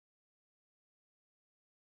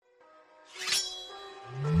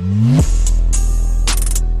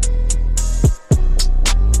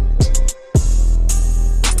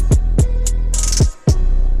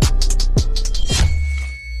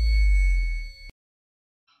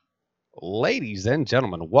Ladies and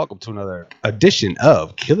gentlemen, welcome to another edition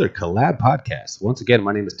of Killer Collab Podcast. Once again,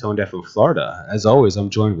 my name is Tone Deaf from Florida. As always,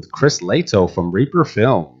 I'm joined with Chris Lato from Reaper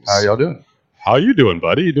Films. How y'all doing? How you doing,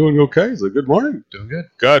 buddy? You doing okay? So good morning. Doing good.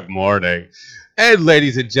 Good morning. And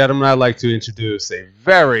ladies and gentlemen, I'd like to introduce a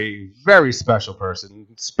very, very special person,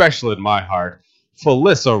 special in my heart,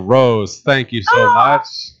 Felissa Rose. Thank you so much.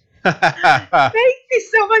 Thank you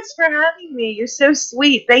so much for having me. You're so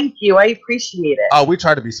sweet. Thank you. I appreciate it. Oh, we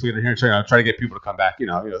try to be sweet in here, try to get people to come back.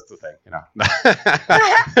 That's the thing.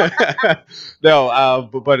 No,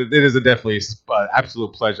 but it is definitely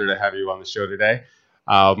absolute pleasure to have you on the show today.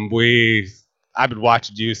 I've been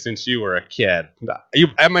watching you since you were a kid.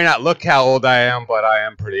 I may not look how old I am, but I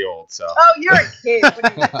am pretty old. So. Oh, you're a kid. What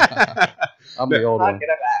are you I'm the old one. talking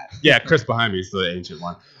about? Yeah, Chris behind me is the ancient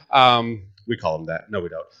one. We call him that. No, we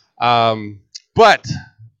don't. But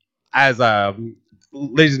as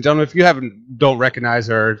ladies and gentlemen, if you don't recognize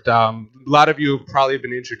her, a lot of you have probably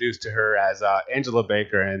been introduced to her as Angela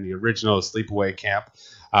Baker in the original Sleepaway Camp.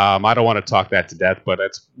 I don't want to talk that to death, but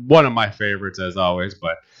it's one of my favorites as always.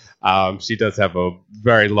 But she does have a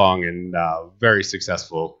very long and very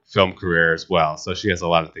successful film career as well. So she has a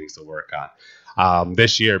lot of things to work on.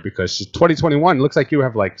 This year, because 2021 looks like you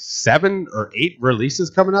have like 7 or 8 releases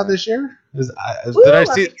coming out this year. Did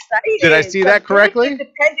I see that correctly?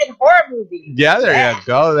 Independent horror movie. Yeah, there you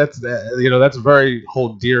go. That's that's very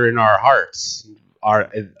hold dear in our hearts. Our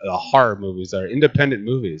horror movies, our independent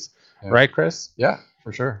movies, right, Chris? Yeah,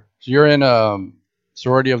 for sure. So you're in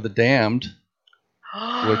Sorority of the Damned,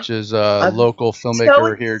 which is a local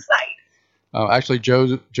filmmaker here. Actually,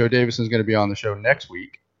 Joe Davison is going to be on the show next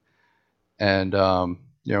week. And,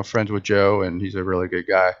 friends with Joe, and he's a really good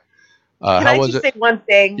guy. Can I just say one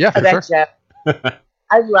thing about Joe?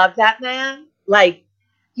 I love that man. Like,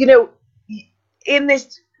 in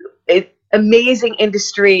this amazing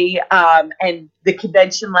industry and the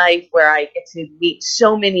convention life where I get to meet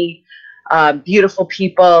so many beautiful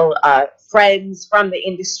people, friends from the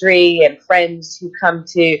industry and friends who come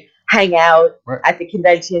to hang out at the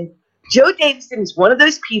convention. Joe Davison is one of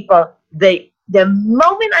those people that the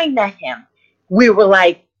moment I met him, we were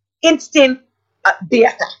like instant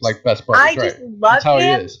BFFs. Like best buddies. I just love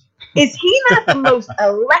him. Is he not the most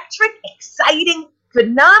electric, exciting,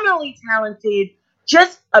 phenomenally talented,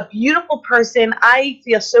 just a beautiful person? I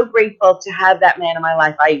feel so grateful to have that man in my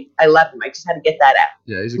life. I love him. I just had to get that out.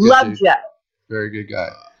 Yeah, he's a good dude. Joe. Very good guy.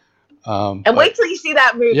 And wait till you see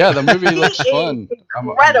that movie. Yeah, the movie looks fun.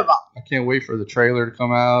 Incredible. I can't wait for the trailer to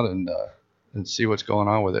come out and see what's going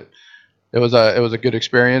on with it. It was a good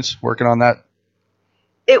experience working on that.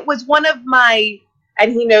 It was one of my,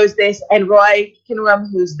 and he knows this, and Roy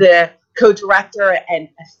Kinnerum, who's the co-director and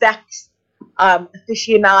effects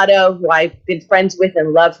aficionado, who I've been friends with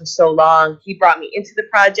and loved for so long. He brought me into the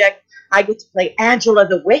project. I get to play Angela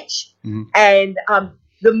the Witch. Mm-hmm. And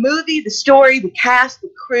the movie, the story, the cast,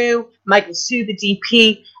 the crew, Michael Sue, the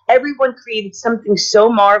DP, everyone created something so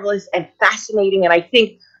marvelous and fascinating. And I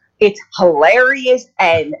think it's hilarious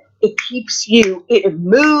and it keeps you, it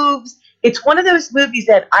moves. It's one of those movies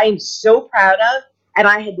that I am so proud of, and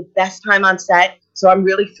I had the best time on set. So I'm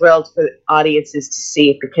really thrilled for audiences to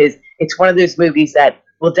see it because it's one of those movies that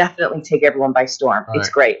will definitely take everyone by storm. It's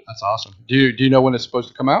great. That's awesome. Do you know when it's supposed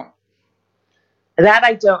to come out? That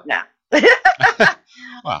I don't know.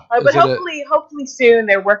 Wow. But hopefully soon.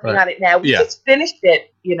 They're working on it now. We just finished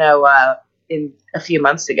it, in a few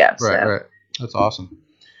months ago. Right. That's awesome.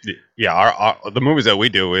 Yeah, the movies that we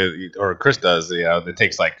do, or Chris does, it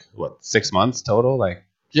takes 6 months total.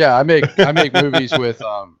 Yeah, I make movies with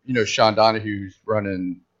Sean Donahue's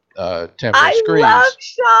running Temporary Screens. I love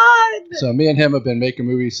Sean. So me and him have been making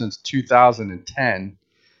movies since 2010,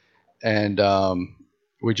 and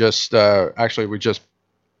we just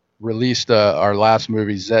released our last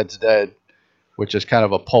movie, Zed's Dead, which is kind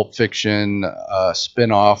of a Pulp Fiction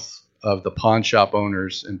spin-off of the pawn shop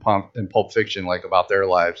owners in Pulp Fiction, like about their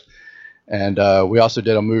lives. And we also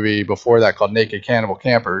did a movie before that called Naked Cannibal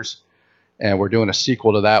Campers, and we're doing a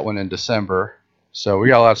sequel to that one in December. So we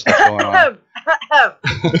got a lot of stuff going on.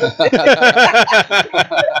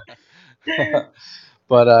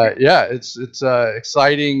 But it's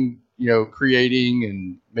exciting, creating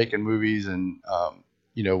and making movies. And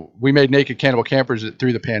we made Naked Cannibal Campers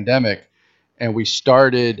through the pandemic, and we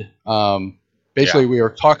started. Basically, we were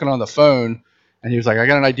talking on the phone, and he was like, I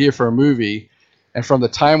got an idea for a movie. And from the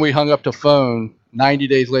time we hung up the phone, 90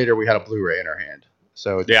 days later, we had a Blu-ray in our hand.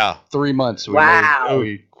 So 3 months.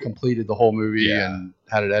 We completed the whole movie and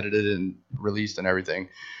had it edited and released and everything.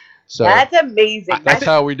 So that's amazing. that's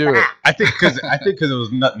how we do it. I think because there was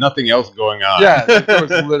nothing else going on. Yeah, there was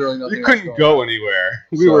literally nothing. You couldn't go anywhere.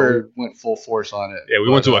 We went full force on it. Yeah, we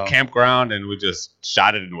went to a campground and we just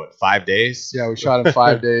shot it in 5 days? Yeah, we shot in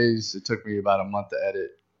 5 days. It took me about a month to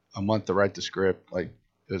edit, a month to write the script. Like,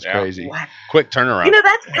 it was crazy. Wow. Quick turnaround. You know,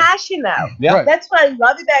 that's passion, though. Yeah. Right. That's what I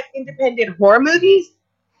love about independent horror movies.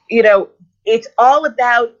 You know, it's all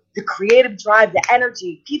about the creative drive, the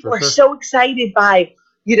energy. People are so excited by,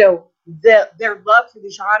 you know, their love for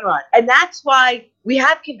the genre. And that's why we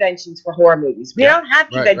have conventions for horror movies. We don't have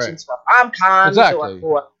conventions for rom-coms or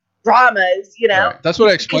for dramas, you know. Right. That's what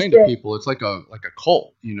I explained to people. It's like a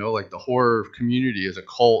cult, you know, like the horror community is a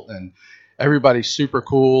cult and everybody's super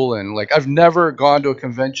cool. And like, I've never gone to a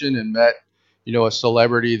convention and met, you know, a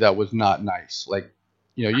celebrity that was not nice. Like,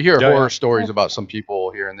 you know, you hear horror stories about some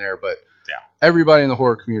people here and there, but everybody in the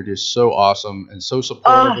horror community is so awesome and so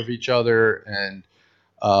supportive of each other. And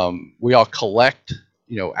we all collect,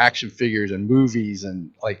 you know, action figures and movies,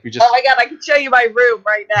 and like we just. Oh my God! I can show you my room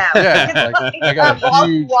right now. Yeah, like, I got a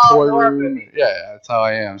huge toy room. Yeah, that's how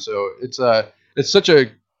I am. So it's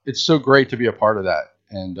so great to be a part of that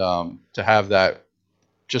and to have that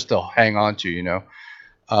just to hang on to, you know.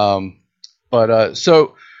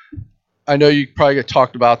 So I know you probably get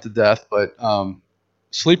talked about to death, but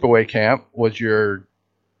Sleepaway Camp was your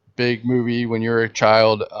big movie when you were a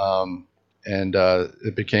child. And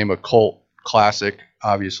it became a cult classic,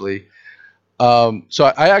 obviously.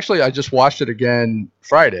 So I just watched it again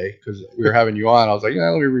Friday because we were having you on. I was like,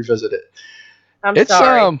 let me revisit it. I'm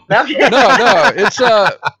sorry. No,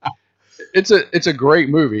 it's a great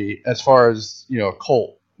movie as far as, you know, a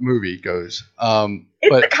cult movie goes.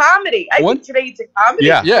 It's a comedy. I think today it's a comedy.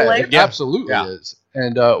 Yeah, it absolutely is.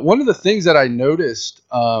 And one of the things that I noticed,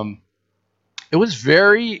 it was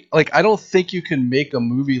very, like, I don't think you can make a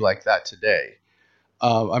movie like that today.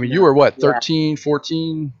 I mean, you were what, 13,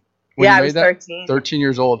 14 when you made I was that? 13. 13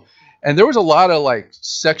 years old. And there was a lot of, like,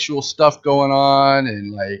 sexual stuff going on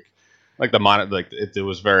and, like it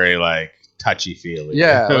was very, like, touchy-feely.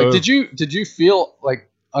 Yeah. Like, did you feel, like,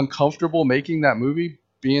 uncomfortable making that movie,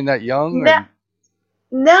 being that young?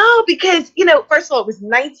 No, because, you know, first of all, it was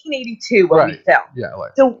 1982 when we filmed. Yeah,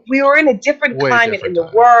 so we were in a different climate in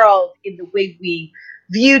the world, in the way we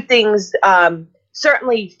viewed things.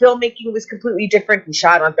 Certainly, filmmaking was completely different. We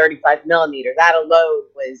shot on 35 millimeter. That alone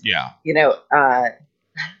was, you know,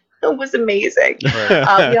 it was amazing.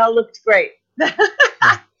 Right. We all looked great.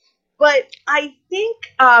 But I think,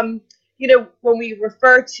 you know, when we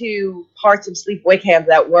refer to parts of Sleepaway Camp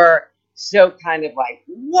that were so kind of like,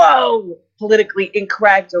 whoa, politically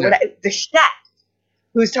incorrect or whatever, the chef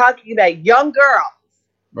who's talking about young girls,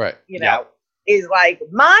 right? You know, is like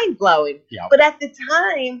mind blowing. Yeah. But at the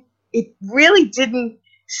time, it really didn't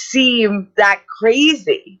seem that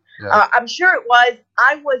crazy. Yeah. I'm sure it was.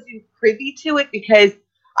 I wasn't privy to it because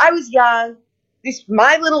I was young. This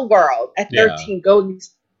my little world at 13 going.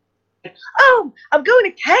 Oh, I'm going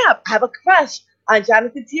to camp. I have a crush on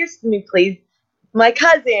Jonathan Tiersten, who played my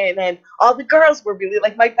cousin, and all the girls were really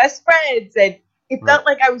like my best friends, and it felt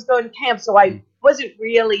like I was going to camp. So I wasn't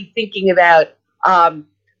really thinking about,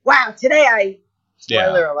 wow, today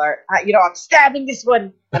spoiler alert, you know, I'm stabbing this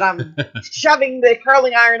one and I'm shoving the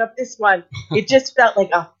curling iron up this one. It just felt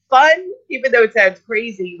like a fun, even though it sounds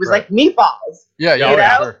crazy, it was like meatballs. Yeah, you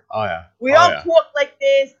know? Sure. Oh yeah. We all talked like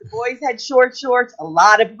this. The boys had short shorts, a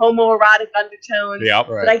lot of homoerotic undertones. Yeah.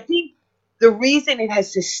 But I think the reason it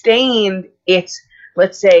has sustained its,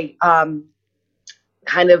 let's say,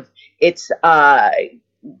 kind of its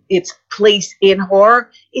place in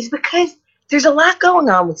horror is because there's a lot going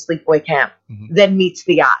on with Sleepaway Camp that meets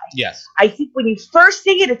the eye. Yes. I think when you first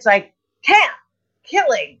see it, it's like camp,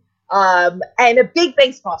 killing, and a big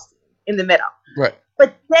baseball scene in the middle. Right.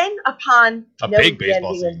 But then upon a big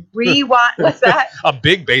baseball scene. Rewatch, what's that? A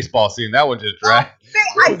big baseball scene. That one just dragged.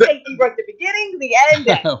 I say you wrote the beginning to the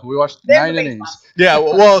end. We watched 9 innings. Yeah,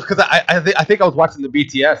 well, because I think I was watching the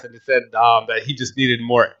BTS and it said that he just needed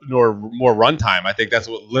more runtime. I think that's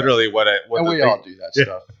literally what it. And we all do that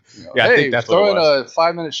stuff. You know, yeah, I think that's what it was.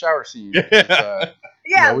 Throw in a 5-minute shower scene. Yeah,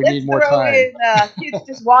 you know, we need more time. In, kids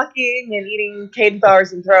just walking and eating cane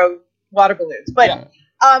bars and throwing water balloons. But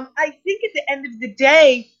I think at the end of the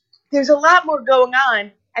day, there's a lot more going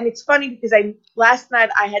on. And it's funny because last night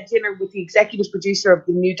I had dinner with the executive producer of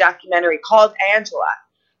the new documentary called Angela.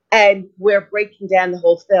 And we're breaking down the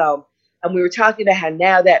whole film. And we were talking about how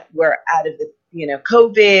now that we're out of the, you know,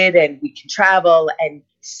 COVID and we can travel and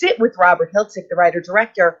sit with Robert Hiltzik, the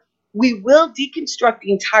writer-director, we will deconstruct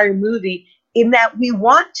the entire movie in that we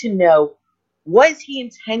want to know, was he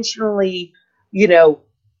intentionally, you know,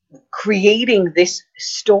 creating this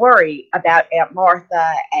story about Aunt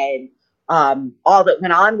Martha and all that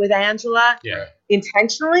went on with Angela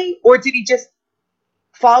intentionally, or did he just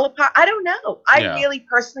fall apart? I don't know. I really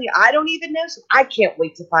personally, I don't even know. So I can't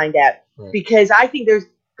wait to find out because I think there's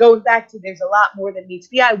a lot more that meets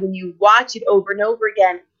the eye. When you watch it over and over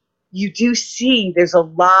again, you do see there's a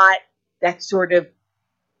lot that sort of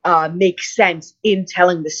makes sense in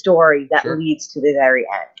telling the story that leads to the very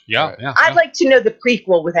end. I'd like to know the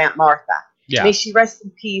prequel with Aunt Martha. May she rest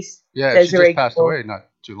in peace. Yeah, Desiree she just passed away not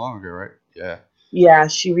too long ago, right? Yeah,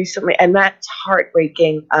 she recently, and that's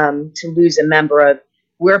heartbreaking to lose a member of.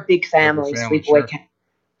 We're a big family, Sleepaway Camp.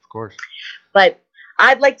 Of course. But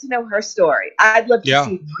I'd like to know her story. I'd love to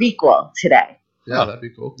see a prequel today. Yeah, that'd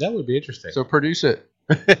be cool. That would be interesting. So produce it.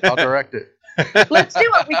 I'll direct it. Let's do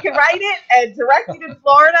it. We can write it and direct it in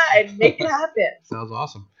Florida and make it happen. Sounds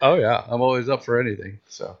awesome. Oh yeah, I'm always up for anything.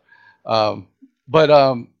 So, so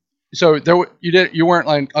you weren't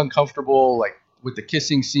like uncomfortable like with the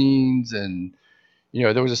kissing scenes, and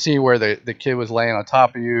there was a scene where the kid was laying on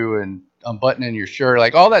top of you and unbuttoning your shirt,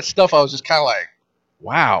 like all that stuff. I was just kind of like,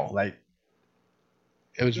 wow, like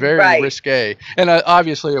it was very risque, and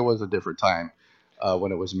obviously it was a different time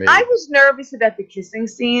when it was made. I was nervous about the kissing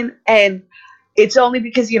scene, and it's only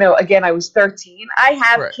because, again, I was 13. I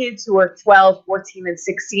have kids who are 12, 14, and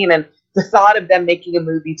 16, and the thought of them making a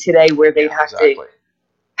movie today where they'd have to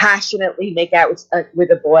passionately make out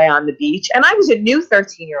with a boy on the beach. And I was a new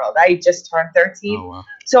 13-year-old. I just turned 13. Oh, wow.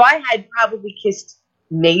 So I had probably kissed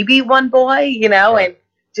maybe one boy, and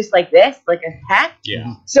just like this, like a peck.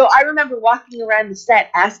 Yeah. So I remember walking around the set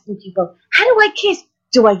asking people, how do I kiss?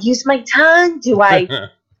 Do I use my tongue? Do I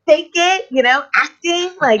fake it?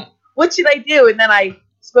 Acting? Like, what should I do? And then I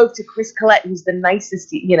spoke to Chris Collette, who's the nicest,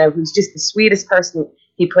 who's just the sweetest person.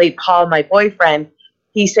 He played Paul, my boyfriend.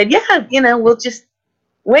 He said, yeah, we'll just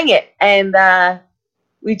wing it. And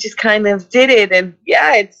we just kind of did it. And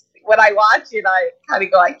it's when I watch it, I kind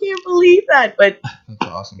of go, I can't believe that. But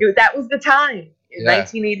that's awesome. That was the time in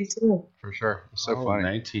 1982. For sure. It's so funny.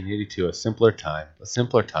 1982, a simpler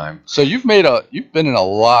time. So you've been in a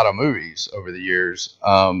lot of movies over the years.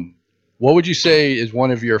 What would you say is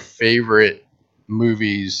one of your favorite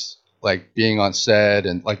movies, like being on set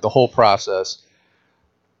and like the whole process?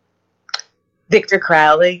 Victor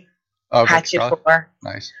Crowley, Hatchet 4.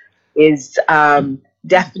 Nice. Is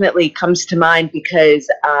definitely comes to mind because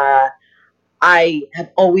I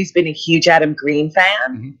have always been a huge Adam Green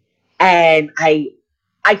fan. And I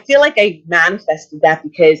feel like I manifested that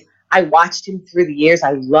because I watched him through the years.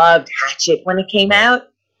 I loved Hatchet when it came out.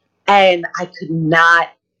 And I could not,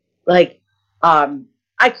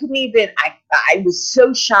 I couldn't even, I was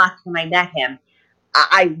so shocked when I met him.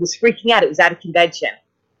 I was freaking out. It was at a convention.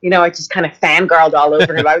 I just kind of fangirled all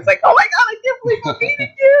over him. I was like, oh my God, I can't believe we're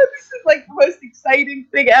meeting you. This is like the most exciting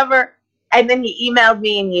thing ever. And then he emailed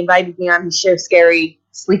me and he invited me on his show, Scary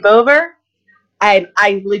Sleepover. And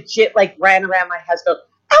I legit ran around my house going,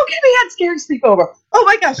 how can we have Scary Sleepover? Oh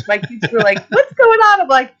my gosh. My kids were like, what's going on? I'm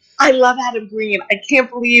like, I love Adam Green. I couldn't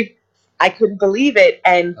believe it.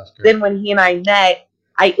 And then when he and I met,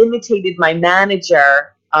 I imitated my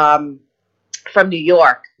manager from New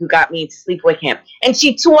York who got me into Sleepaway Camp. And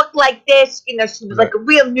she talked like this. She was like a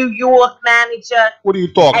real New York manager. What are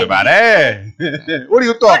you talking about, eh? What are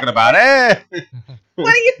you talking about, eh?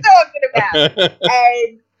 What are you talking about?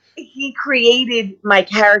 And he created my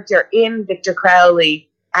character in Victor Crowley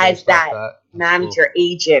as that manager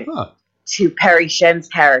agent to Perry Shen's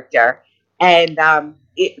character. And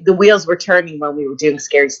the wheels were turning when we were doing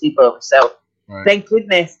Scary Sleepover. So thank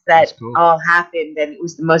goodness that all happened. And it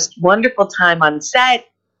was the most wonderful time on set.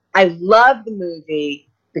 I love the movie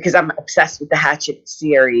because I'm obsessed with the Hatchet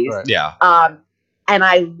series. Right. Yeah. And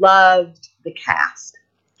I loved the cast.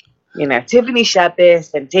 Tiffany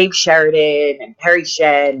Shepis and Dave Sheridan and Perry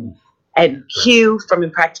Shen and Hugh from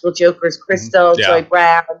Impractical Jokers, Crystal, Joy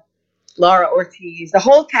Brown, Laura Ortiz. The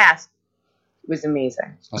whole cast was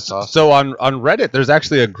amazing. That's awesome. So on Reddit, there's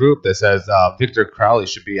actually a group that says Victor Crowley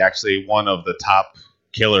should be actually one of the top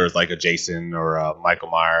killers, like a Jason or a Michael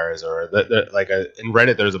Myers, or in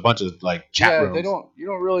Reddit, there's a bunch of chat rooms. You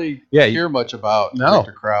don't really hear much about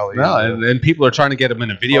Victor Crowley. No, and people are trying to get him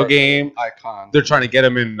in a video game. Icon. They're trying to get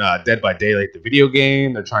him in Dead by Daylight, the video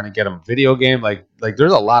game. They're trying to get him video game. Like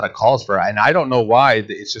there's a lot of calls for it, and I don't know why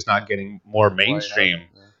it's just not getting more mainstream.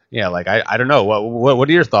 Yeah, I don't know. What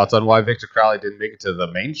are your thoughts on why Victor Crowley didn't make it to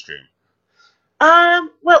the mainstream?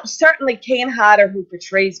 Well, certainly Kane Hodder, who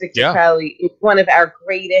portrays Victor Crowley, is one of our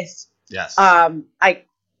greatest. Yes.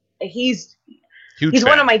 He's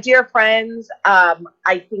one of my dear friends.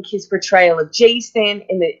 I think his portrayal of Jason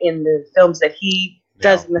in the films that he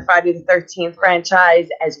does in the Friday the 13th franchise,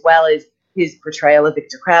 as well as his portrayal of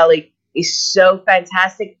Victor Crowley, is so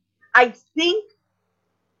fantastic. I think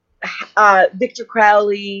Victor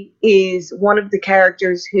Crowley is one of the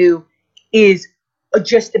characters who is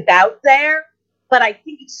just about there, but I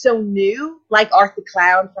think it's so new, like Art the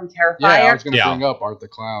Clown from Terrifier. Yeah, I was going to bring up Art the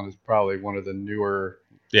Clown is probably one of the newer,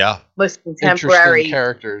 most contemporary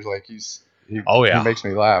characters. Like he makes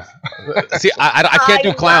me laugh. See, I can't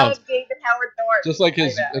do clowns. Love David Howard Thornton. Just like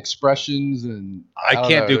his expressions, and I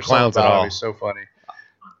can't do clowns at all. He's so funny.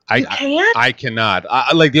 You can't? I cannot.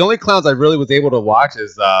 Like the only clowns I really was able to watch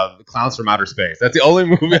is the Clowns from Outer Space. That's the only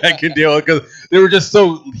movie I can deal with because they were just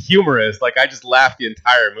so humorous. Like I just laughed the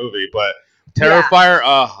entire movie. But Terrifier,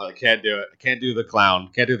 I can't do it. I can't do the clown.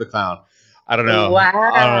 Can't do the clown. I don't know.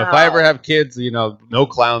 Wow. I don't know. If I ever have kids, no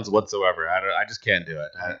clowns whatsoever. I just can't do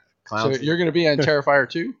it. Clowns. So you're going to be on Terrifier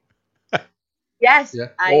too? Yes, yeah.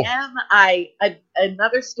 I am.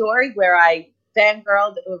 Another story where I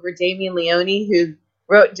fangirled over Damien Leone, who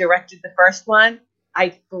wrote and directed the first one.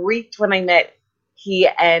 I freaked when I met he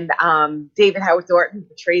and David Howard Thornton, who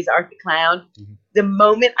portrays Art the Clown. Mm-hmm. The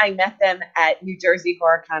moment I met them at New Jersey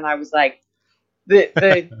HorrorCon, I was like,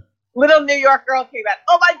 the little New York girl came out,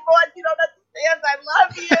 oh my God, you don't understand, I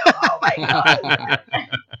love you. Oh my God.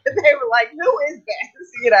 And they were like, who is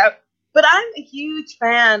this? But I'm a huge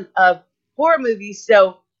fan of horror movies,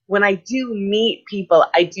 so when I do meet people,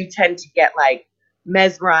 I do tend to get like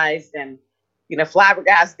mesmerized and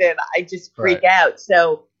flabbergasted. I just freak out.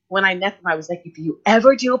 So when I met them, I was like, if you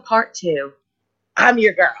ever do a part 2, I'm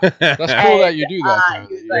your girl. That's cool that you do that.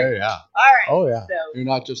 Like, yeah. All right. Oh yeah. So, you're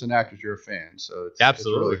not just an actress; you're a fan. So it's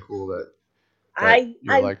really cool that I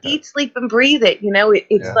like eat, sleep, and breathe it.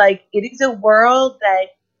 It's like it is a world that,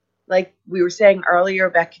 like we were saying earlier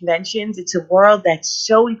about conventions, it's a world that's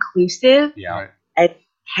so inclusive and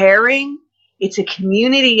caring. It's a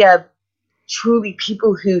community of truly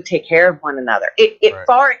people who take care of one another. It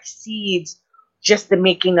far exceeds just the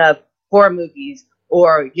making of horror movies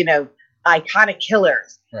or, iconic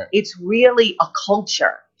killers. Right. It's really a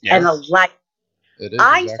culture and a life. It is,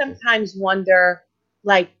 I sometimes wonder,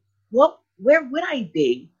 like, where would I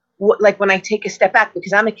be? Like when I take a step back,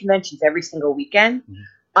 because I'm at conventions every single weekend.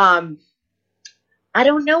 Mm-hmm. I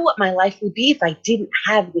don't know what my life would be if I didn't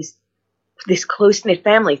have this close-knit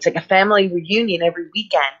family. It's like a family reunion every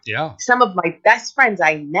weekend. Yeah. Some of my best friends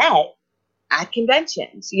I met at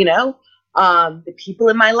conventions, the people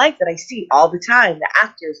in my life that I see all the time, the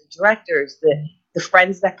actors, the directors, the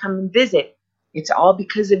friends that come and visit. It's all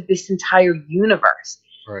because of this entire universe.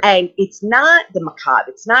 Right. And it's not the macabre.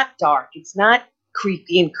 It's not dark. It's not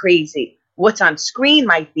creepy and crazy. What's on screen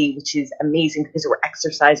might be, which is amazing because we're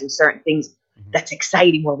exercising certain things that's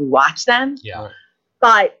exciting when we watch them. Yeah.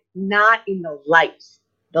 But not in the life.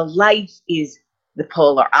 The life is the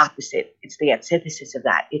polar opposite. It's the antithesis of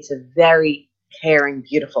that. It's a very caring,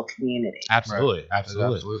 beautiful community. Absolutely, right.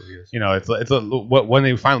 absolutely. It's when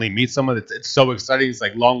they finally meet someone, it's so exciting. It's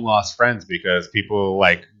like long lost friends because people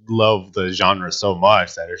like love the genre so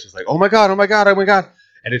much that it's just like, oh my god,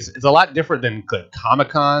 and it's a lot different than like Comic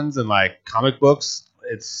Cons and like comic books.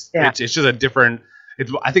 It's just a different.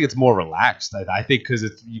 I think it's more relaxed. I think because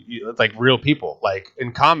it's like real people. Like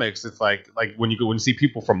in comics, it's like when you see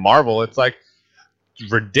people from Marvel, it's like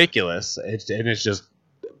ridiculous. It's just,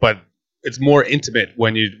 but it's more intimate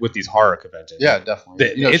with these horror conventions. Yeah, definitely.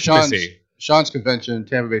 The intimacy. Sean's convention,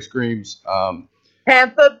 Tampa Bay Screams.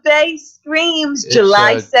 Tampa Bay Screams,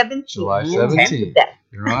 July 17th. July 17th.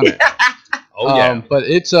 You're on it. Oh yeah. But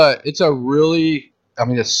it's a really,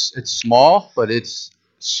 it's small, but it's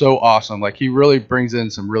so awesome. Like he really brings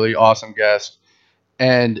in some really awesome guests.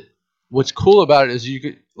 And what's cool about it is you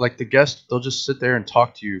could, like, the guests, they'll just sit there and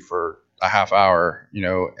talk to you for a half hour,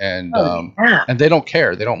 and and they don't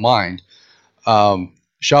care, they don't mind.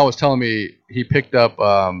 Sean was telling me he picked up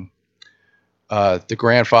the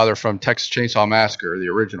grandfather from Texas Chainsaw Massacre, the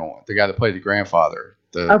original one, the guy that played the grandfather.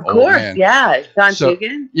 Of course, yeah, Don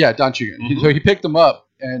Chugan. Yeah, Don Chugan. Mm-hmm. So he picked him up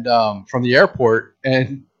and from the airport,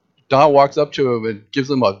 and Don walks up to him and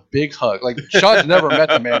gives him a big hug. Like Sean's never met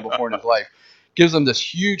the man before in his life. Gives him this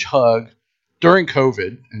huge hug during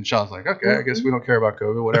COVID, and Sean's like, okay, I guess we don't care about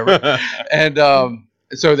COVID, whatever. And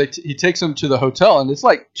so he takes him to the hotel, and it's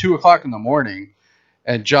like 2:00 in the morning.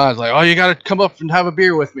 And John's like, oh, you got to come up and have a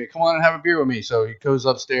beer with me. Come on and have a beer with me. So he goes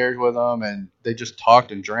upstairs with him, and they just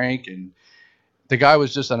talked and drank. And the guy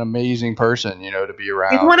was just an amazing person, to be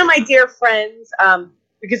around. He's one of my dear friends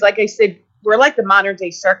because, like I said, we're like the modern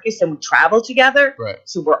day circus, and we travel together. Right.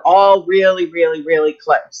 So we're all really, really, really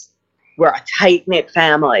close. We're a tight-knit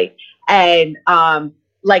family. And, I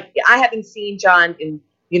haven't seen John in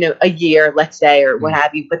a year, let's say, or what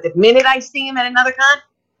have you. But the minute I see him at another con,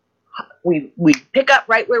 we pick up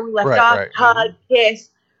right where we left off, hug, kiss,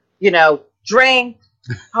 drink,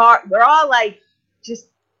 heart. We're all like just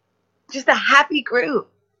a happy group.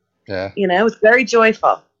 Yeah. It's very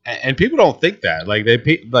joyful. And people don't think that. Like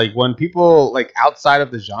when people like outside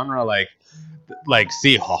of the genre, like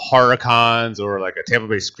see horror cons or like a Tampa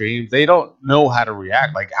Bay Screams, they don't know how to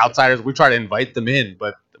react. Like outsiders, we try to invite them in,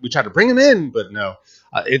 but we try to bring them in, but no.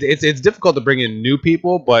 It's difficult to bring in new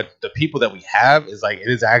people, but the people that we have it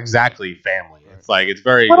is exactly family. It's like it's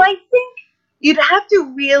very. Well, I think you'd have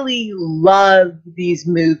to really love these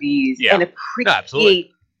movies and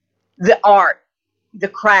appreciate the art, the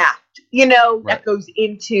craft, that goes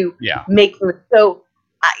into making it. So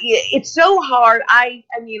it's so hard. I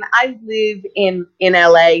mean, I live in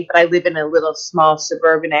LA, but I live in a little small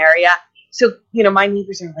suburban area. So, my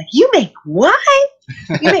neighbors are like, you make what?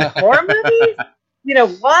 You make horror movies?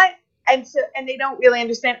 What? And they don't really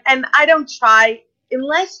understand. And I don't try,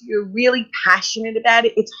 unless you're really passionate about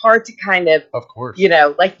it, it's hard to kind of course,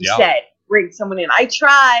 like you said, bring someone in. I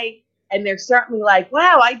try, and they're certainly like,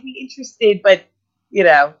 wow, I'd be interested, but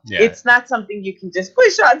it's not something you can just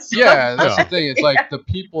push on someone. Yeah, that's the thing. It's like the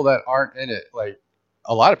people that aren't in it, like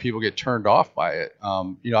a lot of people get turned off by it.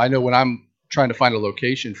 I know when I'm trying to find a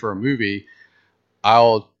location for a movie,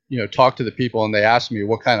 I'll talk to the people and they ask me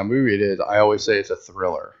what kind of movie it is. I always say it's a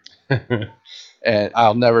thriller. And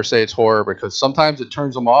I'll never say it's horror because sometimes it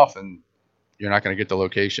turns them off and you're not going to get the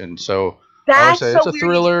location. So I always say it's a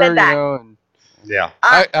thriller,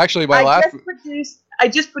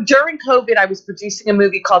 during COVID, I was producing a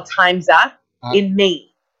movie called Time's Up in Maine.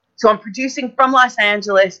 So I'm producing from Los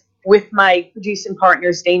Angeles with my producing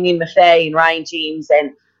partners, Damien Maffei and Ryan James.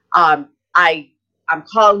 And I'm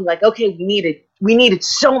calling like, okay, we needed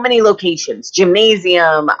so many locations,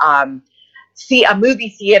 gymnasium, see a movie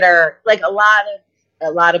theater, like a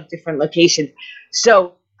lot of different locations.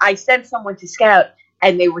 So I sent someone to scout,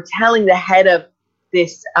 and they were telling the head of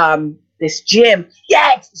this gym,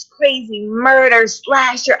 it's this crazy murder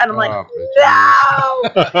slasher, and I'm like, no,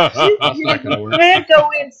 you can't go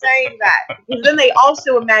in saying that, because then they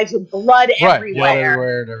also imagine blood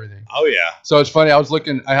everywhere and everything. Oh yeah. So it's funny. I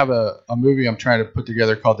have a movie I'm trying to put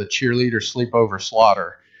together called The Cheerleader Sleepover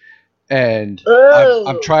Slaughter, and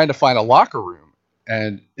I'm trying to find a locker room,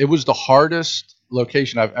 and it was the hardest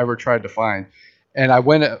location I've ever tried to find. And I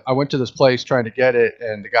went to this place trying to get it,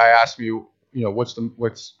 and the guy asked me,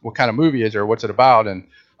 what kind of movie is it, or what's it about? And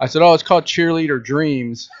I said, it's called Cheerleader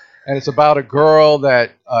Dreams, and it's about a girl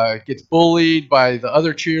that gets bullied by the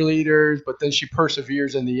other cheerleaders, but then she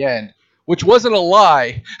perseveres in the end, which wasn't a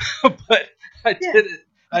lie, but I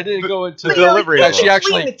didn't go into the delivery. She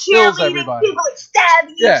actually kills everybody. People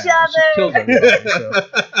stabbing each other. She kills everybody. So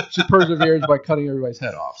she perseveres by cutting everybody's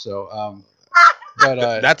head off. So.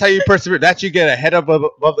 But that's how you persevere. That you get ahead above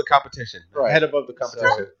the competition. Right. Head above the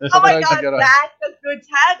competition. Oh my God, that's a good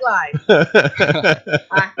tagline.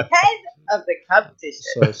 Ahead of the competition.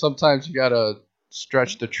 So sometimes you gotta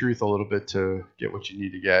stretch the truth a little bit to get what you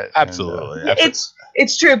need to get. Absolutely.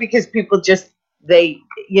 It's true, because people if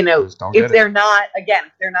they're not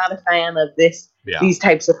a fan of these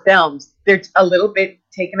types of films, they're a little bit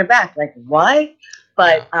taken aback. Like, what?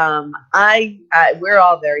 But we're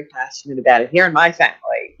all very passionate about it here in my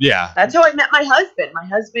family. Yeah. That's how I met my husband. My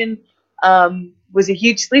husband was a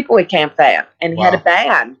huge Sleepaway Camp fan, and he had a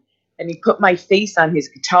band, and he put my face on his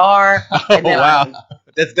guitar. And then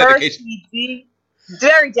that's dedication. CD,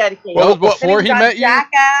 very dedicated. Well, before he met you?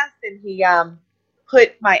 Jackass, and he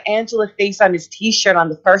put my Angela face on his T-shirt on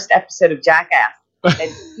the first episode of Jackass.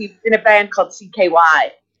 And he's in a band called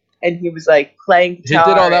CKY, and he was like playing guitar.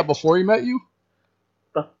 He did all that before he met you?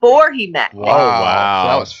 Before he met me. Oh, wow. So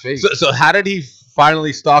that was fake. So how did he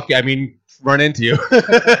finally stalk you? I mean, run into you? Yeah,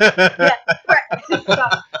 correct. We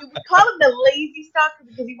call him the lazy stalker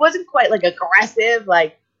because he wasn't quite like aggressive,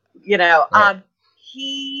 Right.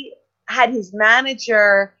 He had his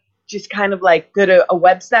manager just kind of like go to a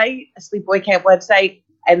website, a Sleepaway Camp website,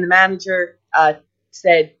 and the manager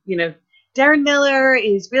said, Darren Miller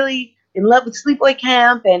is really in love with Sleepaway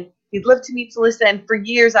Camp, and he'd love to meet Felissa. And for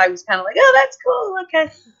years, I was kind of like, oh, that's cool, okay.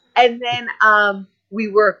 And then we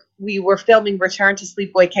were filming Return to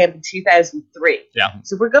Sleepaway Camp in 2003. Yeah.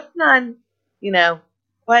 So we're going on,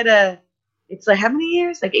 it's like how many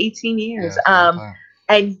years? Like 18 years. Yeah,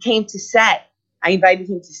 and he came to set. I invited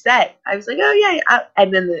him to set. I was like, oh yeah.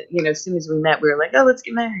 And then as soon as we met, we were like, oh, let's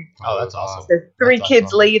get married. Oh, that's awesome. So three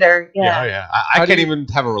kids later. Yeah. Yeah. I can't even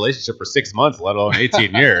have a relationship for 6 months, let alone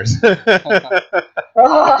 18 years. Yeah.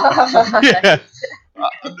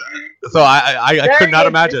 So I could not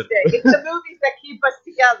imagine. It's the movies that keep us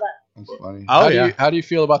together. That's funny. Oh, How do you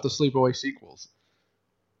feel about the Sleepaway sequels?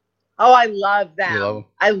 Oh, I love them. You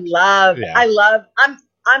love them? I love.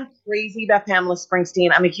 I'm crazy about Pamela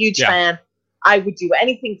Springsteen. I'm a huge fan. I would do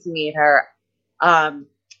anything to meet her.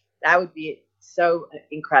 That would be so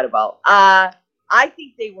incredible. I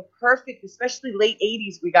think they were perfect, especially late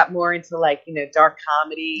 '80s. We got more into dark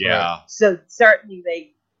comedy. Yeah. So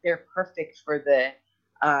certainly they're perfect for the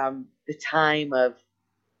time of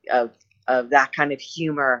that kind of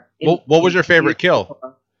humor. What was your favorite kill?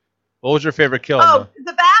 What was your favorite kill? Oh,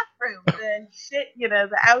 the bathroom, the shit,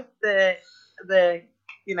 the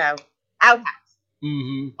outhouse.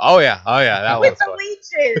 Mm-hmm. Oh yeah, that With was the fun.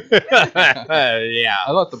 leeches. Yeah.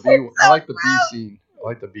 I like the bee. It's I so like the bee gross. scene. I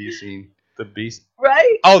like the bee scene. The beast.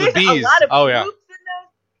 Right? Oh, the There's bees. A lot of Oh, yeah. boobs in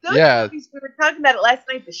those movies. We were talking about it last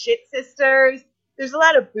night. The Shit Sisters. There's a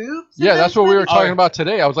lot of boobs. Yeah, that's what we were movies. talking about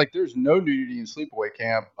today. I was like, "There's no nudity in Sleepaway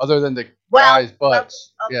Camp other than the guys'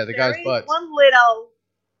 butts." Yeah, the guys' butts.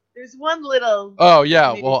 There's one little. Oh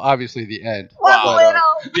yeah, well, obviously the end. One little.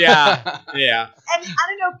 Yeah. And I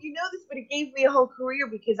don't know if you know this, but it gave me a whole career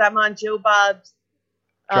because I'm on Joe Bob's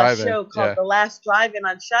show called The Last Drive-In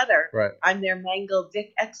on Shudder. Right. I'm their mangled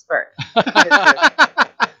dick expert.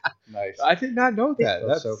 Nice. I did not know that.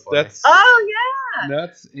 That's so funny. Oh yeah.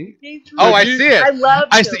 Nuts. It Oh, I see it. I love.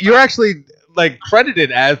 I see. You're actually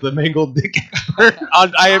credited as the mangled dick expert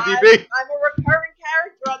on IMDb. I'm a recurring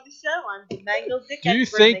character on the show. I'm the mangled dick expert. Do you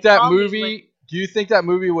think that movie? Do you think that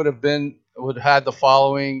movie would have had the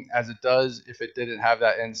following as it does if it didn't have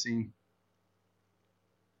that end scene?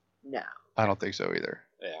 No. I don't think so either.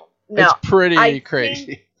 Yeah. No. It's pretty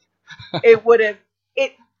crazy. It would have.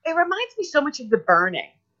 It reminds me so much of The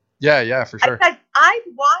Burning. Yeah, for sure. I've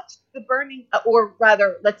watched The Burning, or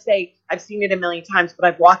rather, let's say I've seen it a million times, but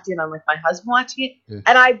I've walked in on with my husband watching it,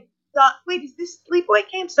 and I thought, wait, is this Sleepaway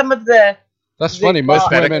Camp? Some of the. That's funny.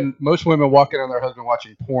 Most women walk in on their husband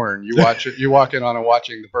watching porn. You walk in on him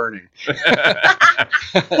watching The Burning.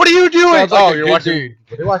 What are you doing? Like you're watching.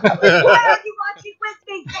 Why are you watching with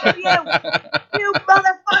me? Damn you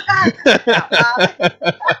motherfucker!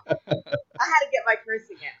 I had to get my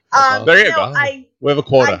cursing in. There you go. We have a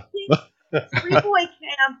quota. I think Sleepaway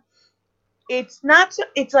Camp. It's not.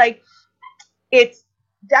 It's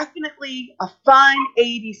definitely a fun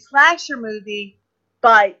 '80s slasher movie,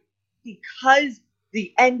 but because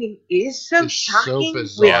the ending is so shocking, so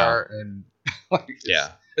bizarre, and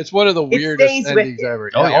it's one of the weirdest endings ever.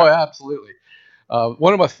 Oh, absolutely.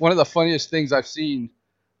 One of the funniest things I've seen.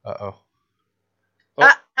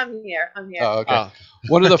 I'm here. Oh, okay.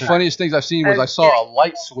 One of the funniest things I've seen was I saw a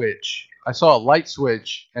light switch.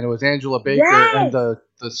 And it was Angela Baker, and the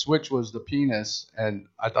switch was the penis, and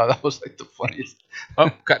I thought that was like the funniest.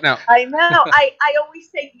 Oh, cut now. I know. I always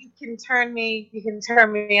say you can turn me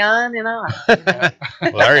on and on. You know?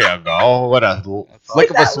 Well, there you go. What a flick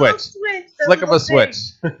of a switch. Flick of a switch.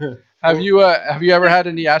 Have you ever had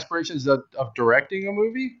any aspirations of directing a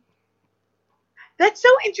movie? That's so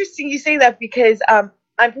interesting you say that because I'm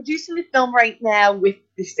producing a film right now with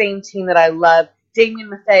the same team that I love,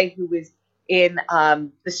 Damien Maffei, who was in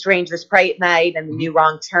The Strangers Pray at Night and The New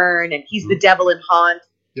Wrong Turn, and he's the devil in Haunt.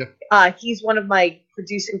 Yeah. He's one of my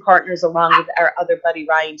producing partners along with our other buddy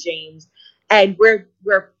Ryan James, and we're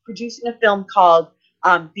producing a film called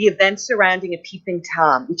The Events Surrounding a Peeping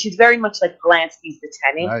Tom, which is very much like Polanski's The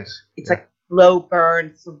Tenant. Nice. It's like low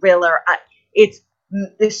burn thriller.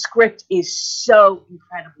 The script is so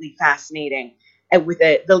incredibly fascinating, and with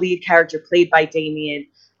the lead character played by Damien,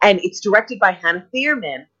 and it's directed by Hannah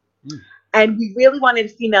Thierman. And we really wanted a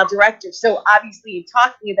female director. So obviously in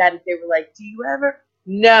talking about it, they were like, do you ever?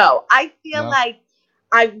 No. I feel like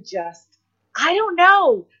I don't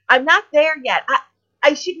know. I'm not there yet.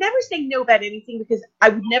 I should never say no about anything because I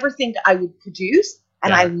would never think I would produce.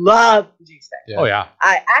 And I love producing. Yeah. Oh, yeah.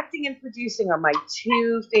 Acting and producing are my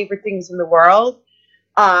two favorite things in the world.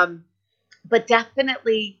 But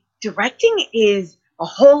definitely directing is a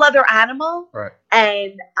whole other animal. Right.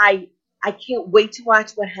 And I can't wait to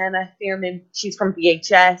watch what Hannah Thierman, she's from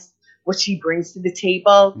VHS, what she brings to the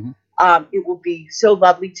table. Mm-hmm. It will be so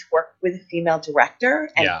lovely to work with a female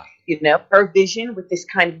director and, her vision with this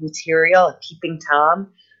kind of material, a peeping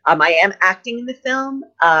Tom. I am acting in the film.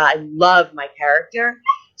 I love my character.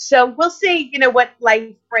 So we'll see, what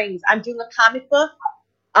life brings. I'm doing a comic book.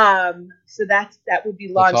 So that would be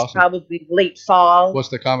launched probably late fall. What's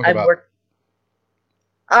the comic about?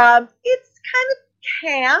 It's kind of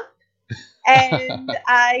camp. And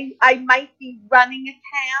I might be running a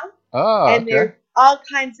camp. Oh, and there's all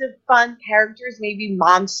kinds of fun characters, maybe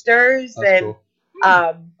monsters. That's cool.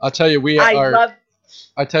 I'll tell you, I love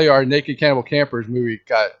I tell you, our Naked Cannibal Campers movie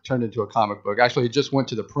got turned into a comic book. Actually, it just went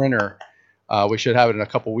to the printer. We should have it in a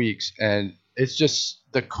couple weeks, and it's just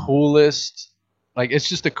the coolest. Like, it's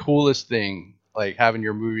just the coolest thing, like having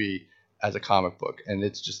your movie as a comic book, and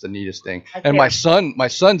it's just the neatest thing. And my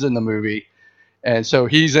son's in the movie, and so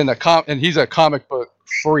he's in and he's a comic book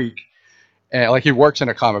freak, and like he works in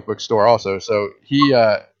a comic book store also. So he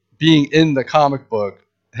being in the comic book,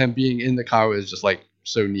 him being in the comic is just like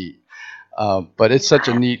so neat. But it's such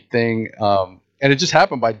a neat thing, and it just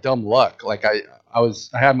happened by dumb luck. Like I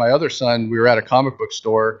had my other son. We were at a comic book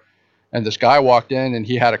store, and this guy walked in, and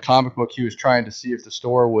he had a comic book. He was trying to see if the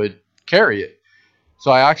store would carry it. So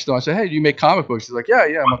I asked him. I said, "Hey, do you make comic books?" He's like, "Yeah,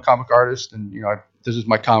 I'm a comic artist, and this is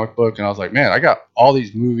my comic book." And I was like, "Man, I got all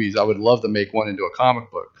these movies. I would love to make one into a comic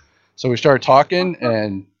book." So we started talking,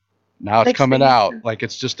 and now it's coming out. Like,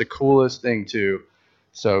 it's just the coolest thing too.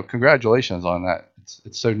 So congratulations on that.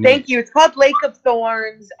 It's so neat. Thank you. It's called Lake of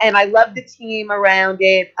Thorns, and I love the team around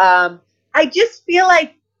it. I just feel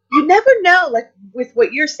like you never know, like with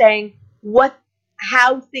what you're saying,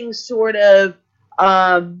 how things sort of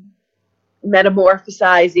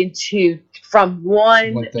metamorphosize into from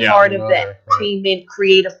one part of the entertainment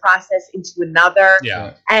creative process into another.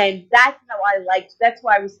 Yeah. And that's how that's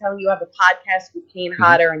why I was telling you I have a podcast with Kane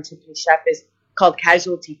Hodder and Tiffany Shep is called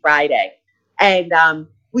Casualty Friday. And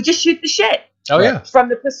we just shoot the shit. Oh, yeah. From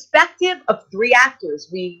the perspective of three actors,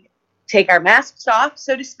 we take our masks off,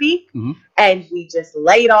 so to speak, and we just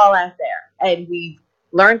lay it all out there. And we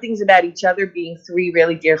learn things about each other, being three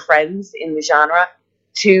really dear friends in the genre,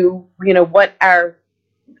 to, what our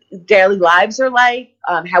daily lives are like,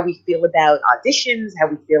 how we feel about auditions, how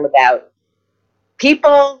we feel about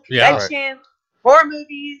people, convention, horror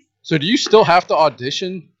movies. So do you still have to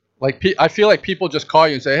audition? Like, I feel like people just call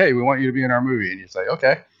you and say, "Hey, we want you to be in our movie," and you say,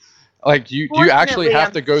 "Okay." Like, do you actually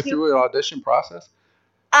have to go through an audition process?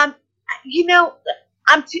 I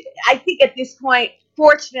think at this point,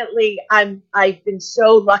 fortunately, I've been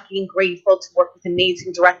so lucky and grateful to work with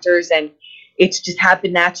amazing directors, and it's just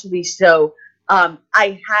happened naturally. So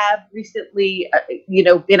I have recently,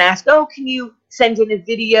 been asked, "Oh, can you send in a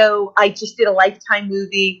video?" I just did a Lifetime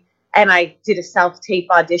movie, and I did a self-tape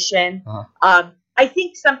audition. I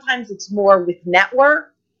think sometimes it's more with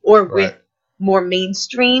network or with more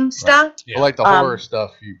mainstream stuff. Yeah. Like the horror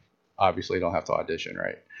stuff, you obviously don't have to audition,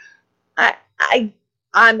 right?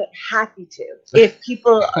 I'm happy to. If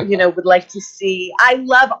people, would like to see, I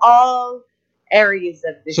love all areas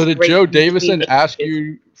of this. So did Joe Davison ask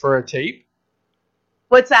you for a tape?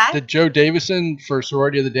 What's that? Did Joe Davison for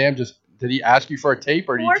Sorority of the Damned did he ask you for a tape,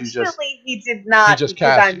 or did you just? Fortunately, he did not, because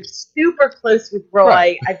I'm you. super close with Roy.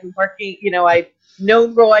 Right. I've been working, I've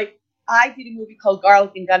known Roy. I did a movie called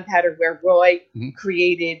Garlic and Gunpowder where Roy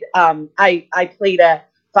created, I played a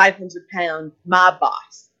 500-pound mob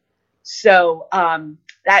boss. So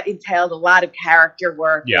that entailed a lot of character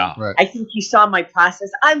work. Yeah. Right. I think you saw my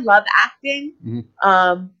process. I love acting.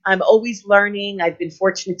 I'm always learning. I've been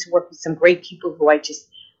fortunate to work with some great people who I just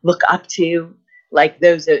look up to, like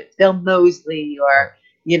those Phil Mosley or,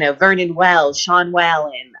 Vernon Wells, Sean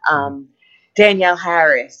Whalen, Danielle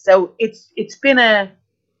Harris. So it's been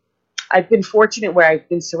I've been fortunate where I've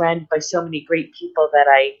been surrounded by so many great people that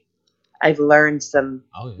I've learned some,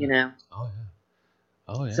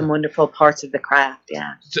 some wonderful parts of the craft.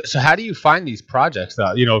 Yeah. So how do you find these projects,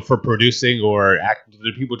 for producing or acting?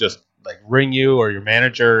 Do people just like ring you or your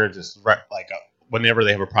manager, or just whenever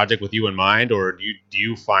they have a project with you in mind, or do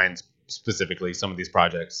you find specifically some of these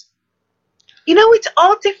projects? It's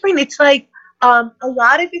all different. It's like a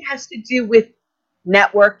lot of it has to do with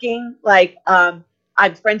networking. Like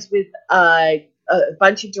I'm friends with a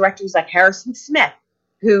bunch of directors like Harrison Smith,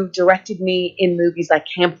 who directed me in movies like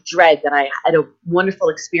Camp Dread, that I had a wonderful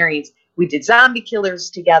experience. We did Zombie Killers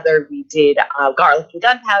together. We did Garlic and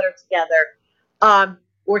Gunpowder together.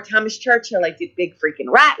 Or Thomas Churchill, I did Big Freaking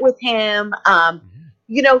Rat with him.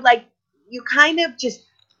 You kind of just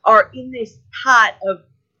are in this pot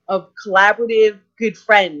of collaborative good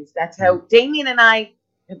friends. That's how Damien and I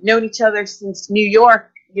have known each other since New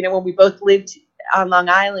York, when we both lived on Long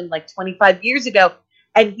Island like 25 years ago.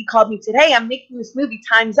 And he called me and said, "Hey, I'm making this movie,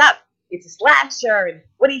 Time's Up. It's a slasher, and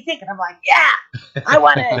what do you think?" And I'm like, "Yeah, I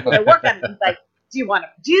want to work on it." He's like, "Do you want to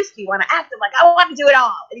produce? Do you want to act?" I'm like, "I want to do it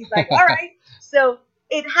all." And he's like, "All right." So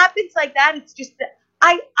it happens like that. It's just that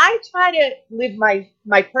I try to live my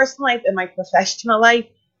personal life and my professional life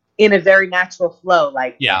in a very natural flow.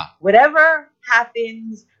 Like, whatever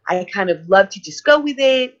happens, I kind of love to just go with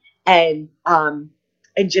it and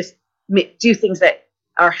just do things that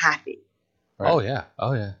are happy. Right.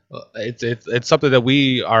 Oh yeah. Well, it's something that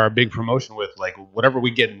we are a big promotion with. Like, whatever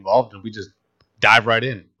we get involved in, we just dive right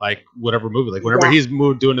in, like whatever movie. Like whenever he's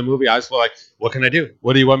doing the movie, I just feel like, what can I do?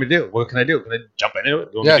 What do you want me to do? What can I do? Can I jump into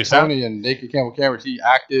it? Do you want me to do Tony and Naked Cannibal Cameras, he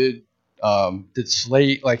acted, did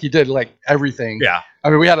slate, like he did like everything. Yeah. I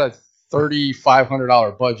mean, we had a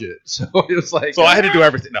 $3,500 budget, so it was like. So I had to do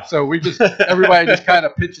everything. No. So we just everybody just kind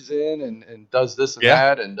of pitches in and does this and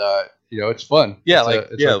that, and it's fun. Yeah,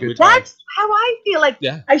 it's a good time. That's how I feel. Like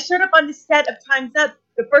I showed up on the set of Time's Up.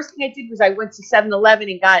 The first thing I did was I went to 7-Eleven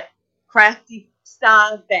and got crafty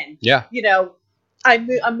stuff, and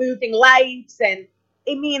I'm moving lights, and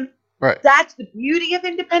I mean that's the beauty of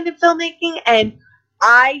independent filmmaking. And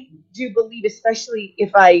I do believe, especially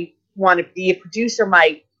if I want to be a producer,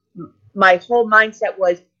 my whole mindset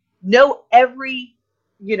was know every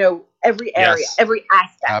area, every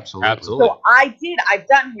aspect. Absolutely. So I've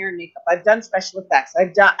done hair and makeup, I've done special effects,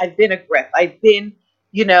 I've been a grip, I've been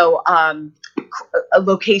a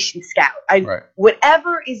location scout.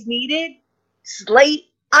 Whatever is needed, slate,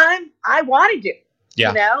 I want to do.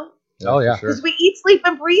 Oh yeah, because we eat, sleep,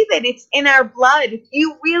 and breathe it. It's in our blood. If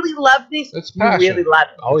you really love this, you really love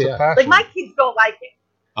it. Oh yeah, like my kids don't like it.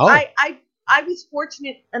 Oh. I was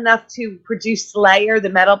fortunate enough to produce Slayer, the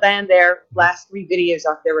metal band, their last 3 videos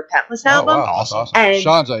off their Repentless album. Oh, wow, awesome. And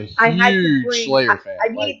Sean's a huge Slayer fan.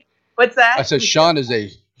 What's that? I said Sean is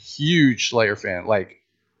a huge Slayer fan, like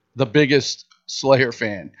the biggest Slayer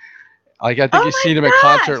fan. Like I think he's seen him at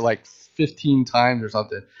concert like 15 times or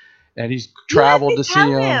something, and he's traveled to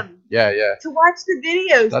see him. Yeah. To watch the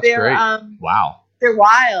videos. That's great. Wow. They're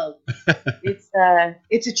wild.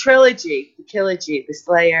 It's a trilogy, the Killogy, the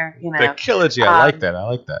Slayer. The Killogy, I like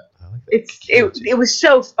that. It was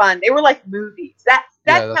so fun. They were like movies. That's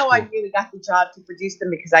how cool. I really got the job to produce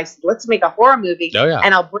them, because I said, let's make a horror movie,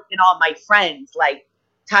 and I'll bring in all my friends like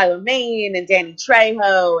Tyler Mane and Danny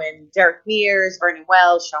Trejo and Derek Mears, Vernon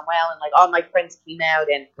Wells, Sean Well, and like all my friends came out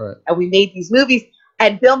and we made these movies.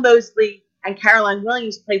 And Bill Moseley and Caroline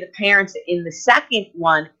Williams played the parents in the second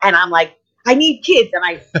one, and I'm like, I need kids. And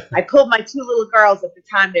I pulled my 2 little girls at the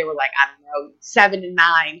time. They were like, I don't know, 7 and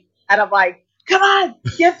 9. And I'm like, come on,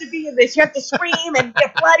 you have to be in this. You have to scream and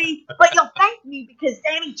get bloody. But you'll thank me because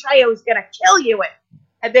Danny Trejo is going to kill you.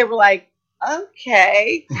 And they were like,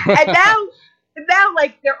 okay. And now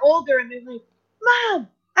like they're older and they're like, Mom,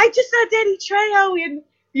 I just saw Danny Trejo in,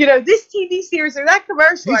 this TV series or that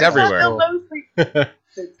commercial. He's everywhere.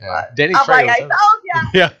 Danny Trejo. Like, I told ya.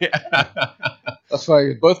 Yeah. That's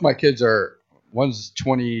why both my kids one's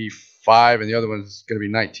 25 and the other one's going to be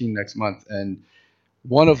 19 next month. And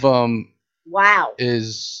one of them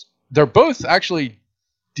they're both actually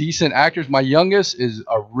decent actors. My youngest is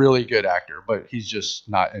a really good actor, but he's just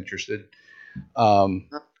not interested.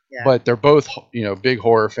 But they're both, big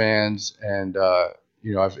horror fans. And, I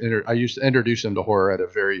used to introduce them to horror at a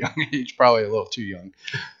very young age, probably a little too young.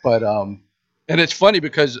 But, and it's funny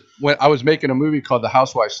because when I was making a movie called The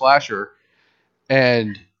Housewife Slasher,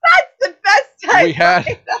 and that's the best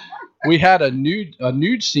time. We had a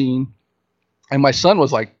nude scene, and my son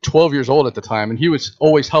was like 12 years old at the time, and he was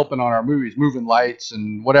always helping on our movies, moving lights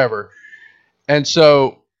and whatever. And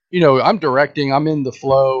so, I'm directing, I'm in the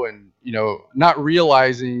flow, and not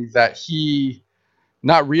realizing that he's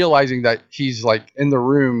like in the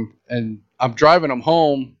room, and I'm driving him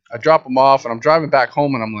home. I drop him off, and I'm driving back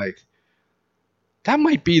home, and I'm like, that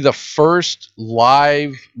might be the first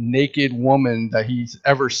live naked woman that he's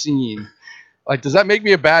ever seen. Like, does that make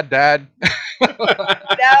me a bad dad?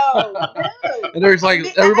 No. And there's like,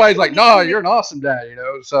 everybody's like, no, you're an awesome dad,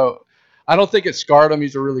 So I don't think it scarred him.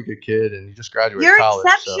 He's a really good kid, and he just graduated college.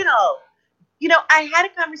 You're exceptional. So. I had a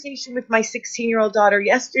conversation with my 16-year-old daughter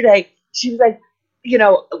yesterday. She was like,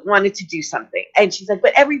 wanted to do something, and she's like,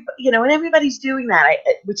 but everybody's doing that,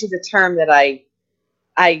 which is a term that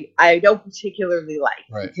I don't particularly like,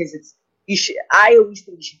 because I always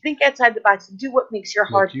think you should think outside the box and do what makes your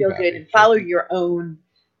heart feel good and follow your own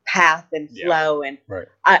path and flow. And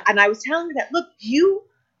I was telling her that, look, your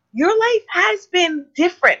life has been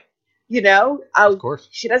different, Of course.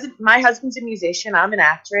 My husband's a musician, I'm an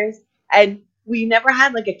actress, and we never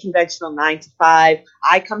had like a conventional 9 to 5.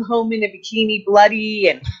 I come home in a bikini bloody,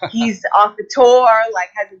 and he's off the tour, like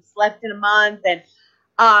hasn't slept in a month. And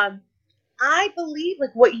I believe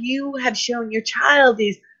like what you have shown your child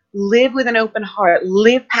is live with an open heart,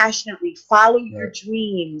 live passionately, follow your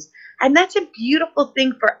dreams. And that's a beautiful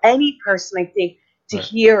thing for any person, I think, to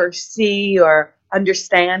hear or see or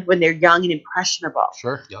understand when they're young and impressionable.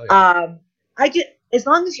 Sure. Yeah. As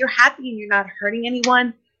long as you're happy and you're not hurting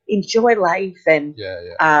anyone, enjoy life. And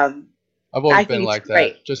I've always been like that.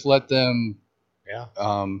 Great. Just let them. Yeah.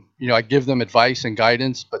 I give them advice and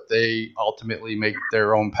guidance, but they ultimately make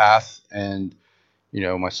their own path. And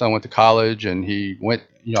my son went to college and he went,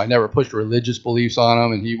 I never pushed religious beliefs on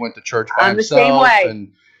him, and he went to church by I'm the himself same way.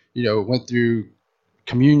 and, went through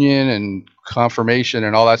communion and confirmation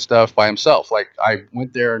and all that stuff by himself. Like, I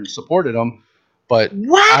went there and supported him, but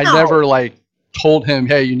Wow. I never told him,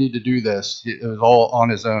 hey, you need to do this. It was all on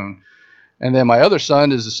his own. And then my other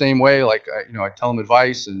son is the same way. Like, I tell him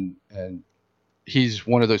advice, and he's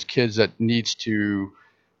one of those kids that needs to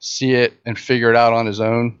see it and figure it out on his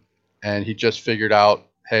own. And he just figured out,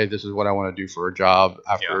 hey, this is what I want to do for a job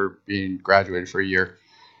after being graduated for a year.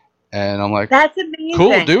 And I'm like, that's amazing.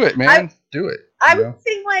 Cool, do it, man. Do it. I was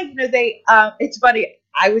saying, it's funny.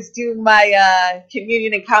 I was doing my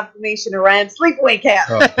communion and confirmation around sleepaway camp.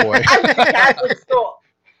 Oh, boy. I was in Catholic school.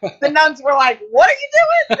 The nuns were like, what are you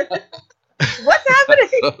doing? What's happening?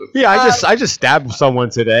 Yeah, I just stabbed someone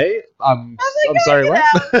today. I'm sorry, what?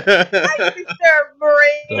 I Mr.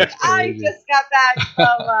 Marine. I just got back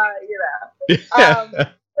from,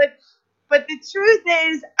 but the truth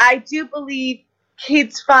is, I do believe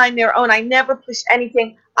kids find their own. I never push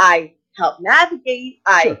anything. I help navigate.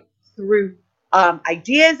 I threw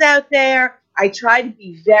ideas out there. I try to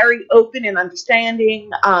be very open and understanding,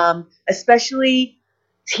 especially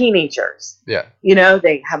teenagers. Yeah.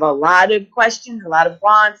 They have a lot of questions, a lot of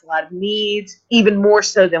wants, a lot of needs, even more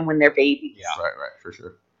so than when they're babies. Yeah. Right, for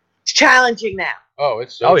sure. It's challenging now. Oh,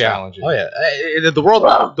 it's so challenging. Oh, yeah. The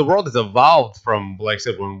world has evolved from, like I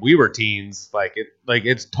said, when we were teens.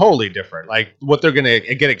 It's totally different. Like, what they're gonna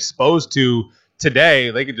get exposed to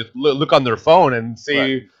today, they could just look on their phone and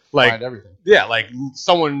see, find everything. Yeah, like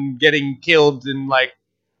someone getting killed in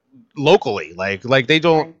locally. Like they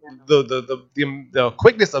don't the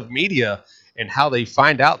quickness of media and how they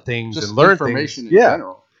find out things just and learn information things. in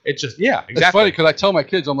general. It's just exactly. It's funny because I tell my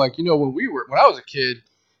kids, I'm like, when I was a kid,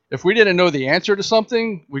 if we didn't know the answer to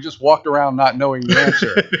something, we just walked around not knowing the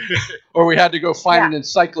answer, or we had to go find an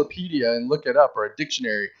encyclopedia and look it up, or a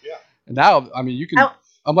dictionary. Yeah. And now, I mean, you can.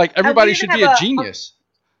 I'm like, everybody should be a genius.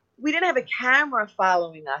 We didn't have a camera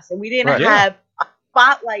following us, and we didn't have a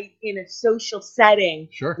spotlight in a social setting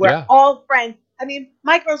where all friends. I mean,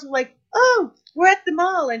 my girls were like, "Oh, we're at the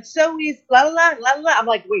mall, and so is blah blah blah blah." I'm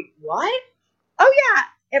like, "Wait, what?" Oh yeah,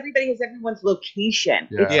 everybody has everyone's location.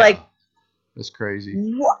 Yeah. It's like. It's crazy.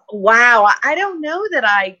 Wow. I don't know that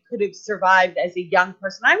I could have survived as a young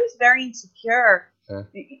person. I was very insecure,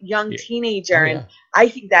 young teenager, and I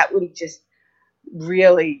think that would have just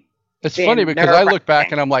really. It's funny because I look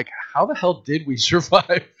back and I'm like, how the hell did we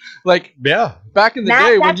survive? Back in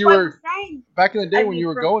the day when you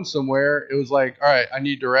were going somewhere, it was like, all right, I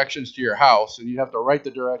need directions to your house, and you'd have to write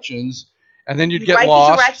the directions, and then you'd get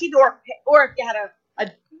lost. The directions, or if you had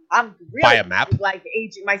I'm really buy a map. Like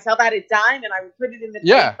aging myself. I had a dime, and I would put it in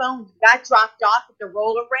the phone. Got dropped off at the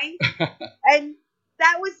roller rink, and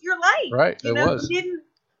that was your life. Right, it was.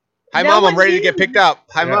 Hi, Mom. I'm ready to get picked up.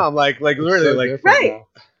 Hi, Mom. Like literally, right.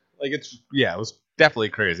 Like it was definitely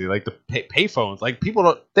crazy. Like the payphones. Like people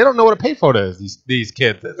don't know what a payphone is. These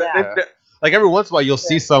kids. Yeah. Like every once in a while, you'll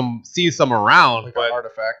see some around, like an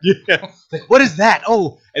artifact. Yeah. Like, what is that?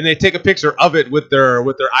 Oh, and they take a picture of it with their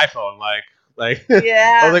iPhone. Like,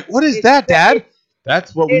 yeah. I was like, what is that, Dad?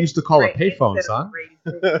 That's what we used to call a payphone, son.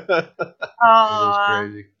 Crazy.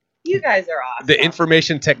 You guys are awesome. The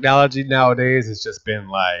information technology nowadays has just been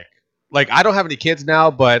like I don't have any kids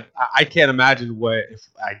now, but I can't imagine what if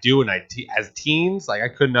I do, and as teens, I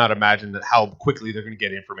could not imagine how quickly they're going to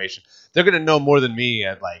get information. They're going to know more than me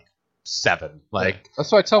at 7.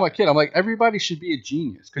 That's why I tell my kid, I'm like, everybody should be a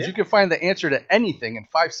genius because you can find the answer to anything in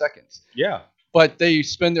 5 seconds. Yeah. But they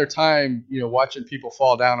spend their time, watching people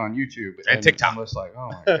fall down on YouTube and TikTok. It's like, oh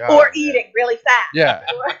my god. Or eating really fast. Yeah.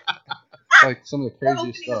 Like some of the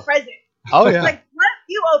craziest stuff. A present. Oh yeah. It's like, why don't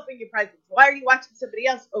you open your presents? Why are you watching somebody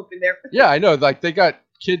else open their presents? Yeah, I know. Like they got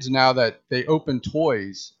kids now that they open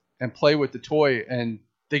toys and play with the toy, and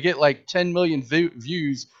they get 10 million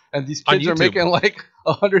views, and these kids are making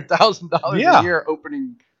 $100,000 a year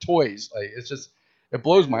opening toys. It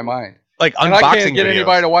blows my mind. Like and unboxing I can't get videos.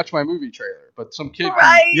 anybody to watch my movie trailer, but some kid,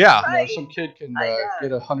 some kid can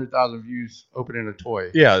get 100,000 views opening a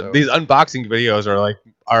toy. Yeah, so. These unboxing videos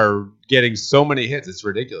are getting so many hits. It's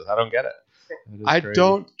ridiculous. I don't get it. I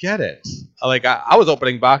don't get it. I was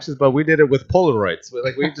opening boxes, but we did it with Polaroids.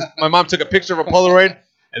 My mom took a picture of a Polaroid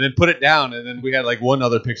and then put it down, and then we had one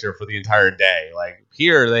other picture for the entire day.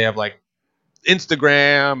 Here they have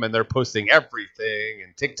Instagram, and they're posting everything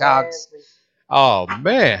and TikToks. Oh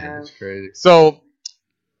man, that's crazy. So,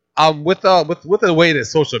 with the way that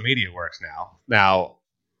social media works now,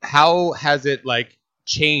 how has it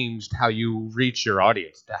changed how you reach your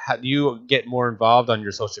audience? How do you get more involved on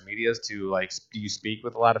your social medias? To like, do you speak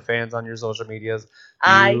with a lot of fans on your social medias?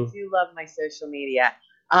 I do love my social media.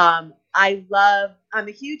 I'm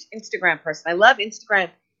a huge Instagram person. I love Instagram,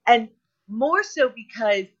 and more so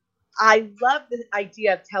because I love the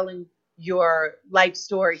idea of telling your life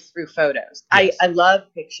story through photos. Yes. I love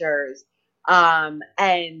pictures.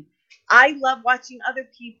 And I love watching other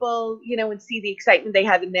people, and see the excitement they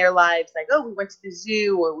have in their lives. Like, oh, we went to the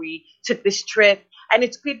zoo, or we took this trip. And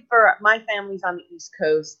it's good for my family's on the East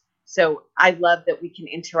Coast. So I love that we can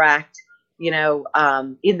interact, in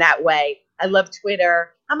that way. I love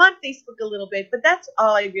Twitter. I'm on Facebook a little bit, but that's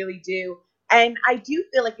all I really do. And I do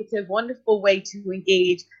feel like it's a wonderful way to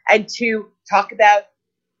engage and to talk about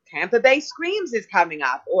Tampa Bay Screams is coming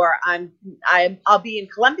up, or I'll be in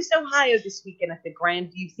Columbus, Ohio this weekend at the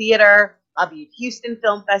Grandview Theater. I'll be at Houston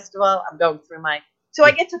Film Festival. I'm going through so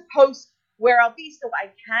I get to post where I'll be, so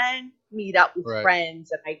I can meet up with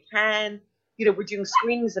friends, and I can, we're doing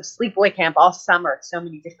screenings of Sleepaway Camp all summer at so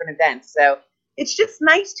many different events. So it's just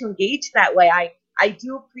nice to engage that way. I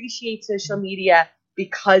do appreciate social media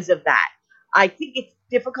because of that. I think it's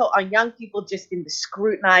difficult on young people just in the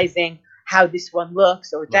scrutinizing how this one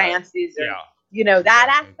looks or dances or,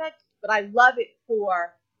 that aspect. But I love it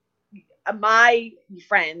for my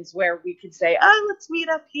friends where we could say, oh, let's meet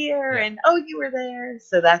up here. And, oh, you were there.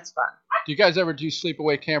 So that's fun. Do you guys ever do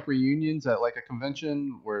sleepaway camp reunions at like a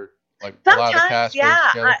convention where like sometimes, a lot of the cast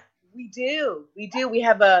goes together? We do. We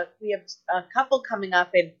have a couple coming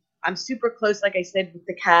up, and I'm super close, like I said, with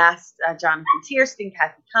the cast, Jonathan Tiersten,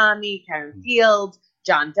 Kathy Conley, Karen Fields,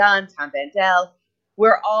 John Dunn, Tom Vandell.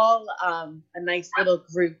 We're all a nice little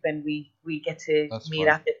group, and we get to meet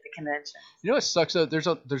up at the convention. You know what sucks though?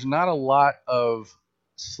 There's not a lot of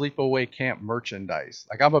sleepaway camp merchandise.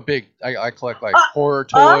 Like I collect like horror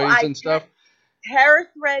toys and stuff.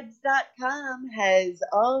 Terrorthreads.com has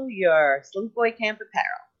all your sleepaway camp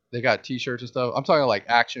apparel. They got T-shirts and stuff. I'm talking like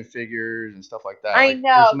action figures and stuff like that. I like,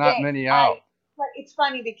 know. There's not many out. But it's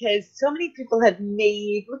funny because so many people have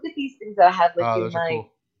made. Look at these things that I have in my. Cool.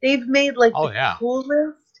 They've made like the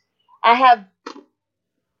coolest. I have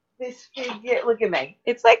this figure. Look at me.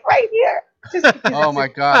 It's like right here. Oh my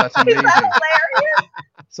God, that's amazing. Isn't that hilarious?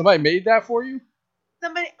 Somebody made that for you?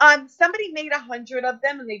 Somebody made 100 of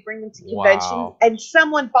them, and they bring them to conventions. And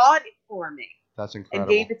someone bought it for me. That's incredible.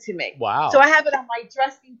 And gave it to me. Wow. So I have it on my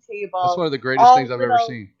dressing table. That's one of the greatest things I've ever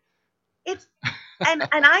seen. It's and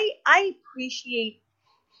I appreciate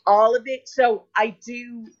all of it. So I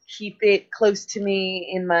do keep it close to me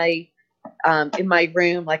in my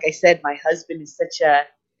room. Like I said, my husband is such a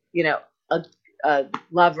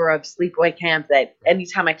lover of sleepaway camp that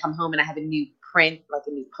anytime I come home and I have a new print, like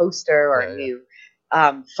a new poster or a new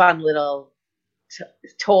fun little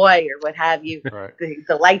toy or what have you,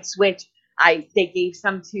 the light switch, they gave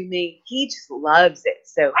some to me. He just loves it.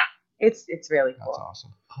 So it's really cool. That's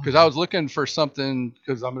awesome. Because I was looking for something,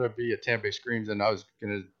 because I'm going to be at Tampa Bay Screams, and I was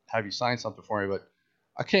going to have you sign something for me, but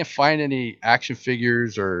I can't find any action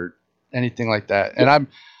figures or anything like that. And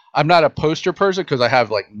I'm not a poster person because I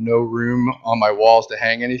have like no room on my walls to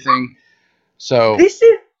hang anything. So this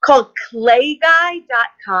is called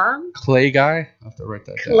clayguy.com. Clay Guy? I'll have to write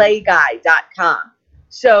that down. Clayguy.com.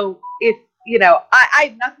 So if, I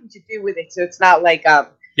have nothing to do with it. So it's not like,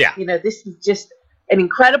 this is just an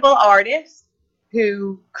incredible artist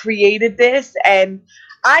who created this. And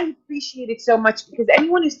I appreciate it so much because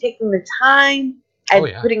anyone who's taking the time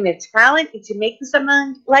and putting their talent into making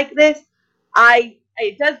something like this,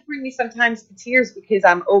 it does bring me sometimes to tears because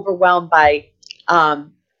I'm overwhelmed by how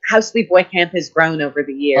Sleepaway Camp has grown over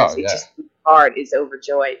the years. It just, my heart is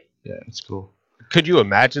overjoyed. Yeah, it's cool. Could you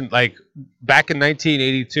imagine, like, back in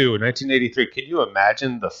 1982 and 1983, could you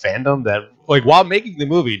imagine the fandom that, like, while making the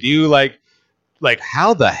movie, do you, like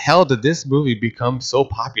how the hell did this movie become so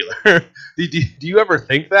popular? do you ever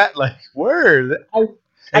think that? Like, word? And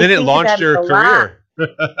then it launched your career.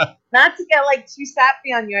 Not to get, like, too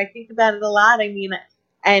sappy on you. I think about it a lot. I mean,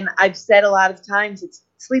 and I've said a lot of times,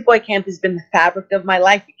 Sleepaway Camp has been the fabric of my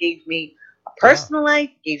life. It gave me a personal life.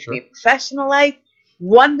 It gave me a professional life.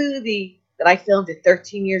 One movie that I filmed at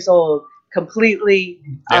 13 years old completely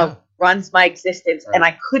runs my existence, and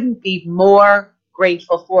I couldn't be more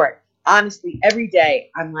grateful for it. Honestly, every day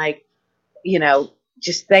I'm like,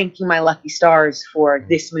 just thanking my lucky stars for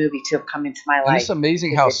this movie to have come into my life. And it's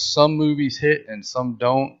amazing how some movies hit and some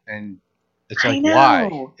don't, and it's like,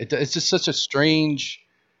 why? It's just such a strange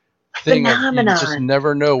thing. Phenomenon. You just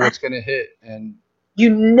never know what's going to hit, and you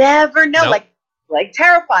never know. Nope. Like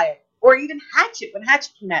Terrifier, or even Hatchet when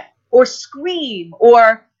Hatchet came out, or Scream,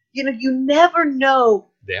 or you never know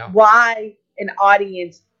why an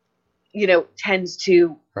audience, tends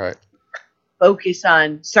to Right. focus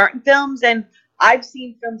on certain films, and I've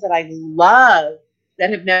seen films that I love that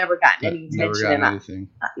have never gotten any Never attention, gotten and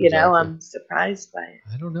anything. I'm surprised by it.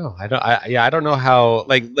 I don't know. I don't know how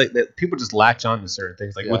like people just latch on to certain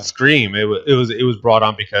things. Like with Scream, it was brought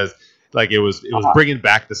on because like it was bringing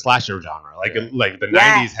back the slasher genre. Like like the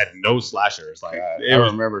 90s had no slashers. Like I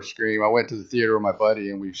remember Scream. I went to the theater with my buddy,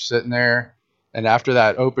 and we were sitting there, and after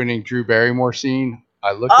that opening Drew Barrymore scene,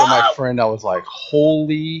 I looked at my friend. I was like,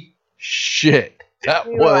 "Holy shit!"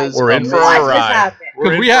 We're in for a ride.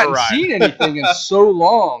 Because we hadn't seen anything in so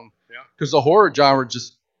long. Because the horror genre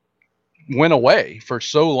just went away for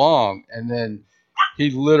so long, and then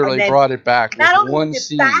he literally brought it back with one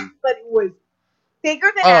scene. Back, but it was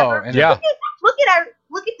bigger than ever. And look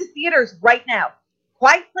at the theaters right now.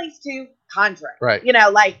 Quiet Place 2, Conjuring. Right.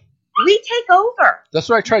 We take over. That's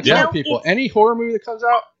what I try telling people. Any horror movie that comes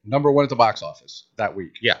out, #1 at the box office that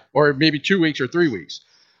week. Yeah. Or maybe 2 weeks or 3 weeks.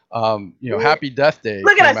 Happy Death Day.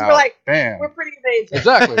 Look at us. We're like, bam. We're pretty amazing.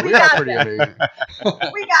 Exactly. We are pretty amazing.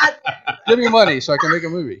 We got it. Give me money so I can make a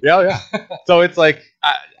movie. Yeah. So it's like,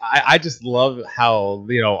 I just love how,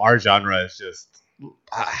 our genre is just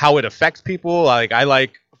how it affects people. Like, I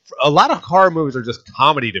like a lot of horror movies are just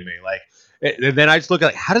comedy to me. Like, and then I just look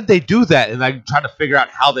at how did they do that? And I try to figure out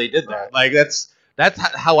how they did that. Like, that's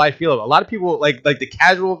how I feel. A lot of people like the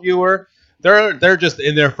casual viewer, they're just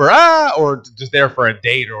in there for or just there for a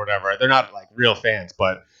date or whatever. They're not like real fans,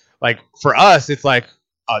 but like for us, it's like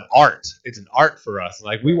an art. It's an art for us.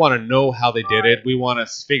 Like we want to know how they did it. We want to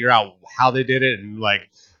figure out how they did it, and like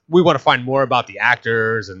we want to find more about the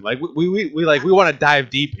actors, and like we want to dive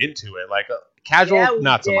deep into it. Like casual,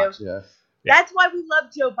 not so much. Yeah. That's why we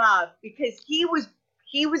love Joe Bob, because he was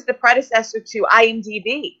the predecessor to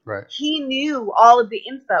IMDb. Right. He knew all of the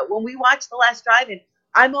info. When we watch The Last Drive-In,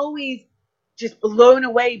 I'm always just blown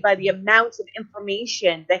away by the amounts of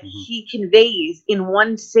information that he conveys in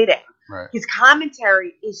one sitting. Right. His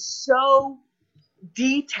commentary is so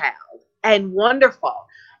detailed and wonderful.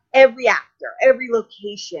 Every actor, every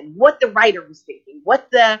location, what the writer was thinking, what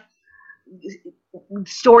the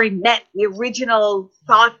story meant, the original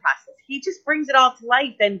thought process. He just brings it all to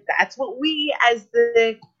life, and that's what we, as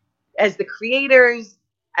the creators,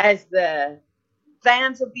 as the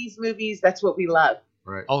fans of these movies, that's what we love.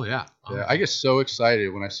 Right. Oh yeah. Yeah. I get so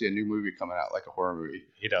excited when I see a new movie coming out, like a horror movie.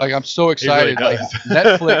 He does. Like I'm so excited. He really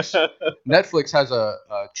does. Like Netflix has a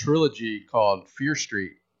trilogy called Fear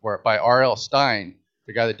Street, by R.L. Stine,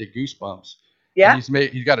 the guy that did Goosebumps. Yeah. And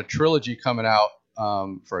he's got a trilogy coming out.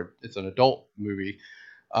 It's an adult movie,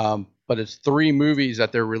 but it's 3 movies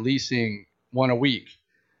that they're releasing one a week,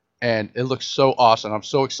 and it looks so awesome. I'm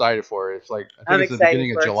so excited for it. It's like I think it's the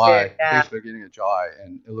beginning of July. I think it's the beginning of July,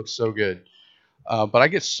 and it looks so good. But I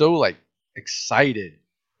get so like excited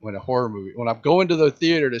when I'm going to the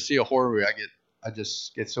theater to see a horror movie. I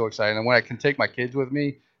just get so excited, and when I can take my kids with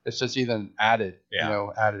me, it's just even added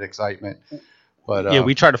excitement. But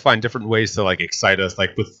we try to find different ways to like excite us.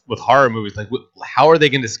 Like with horror movies, like how are they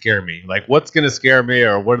going to scare me? Like what's going to scare me,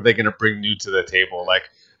 or what are they going to bring new to the table? Like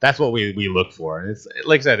that's what we look for. And it's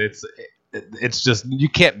like I said, it's just you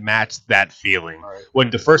can't match that feeling when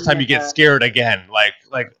the first time you get scared again. Like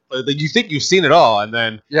you think you've seen it all, and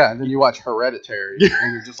then and then you watch Hereditary,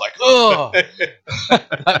 and you're just like, oh,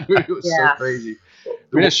 that movie was so crazy.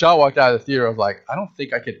 Me and Shaw walked out of the theater. I was like, I don't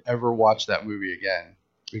think I could ever watch that movie again.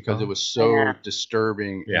 Because it was so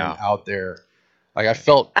disturbing and out there. Like I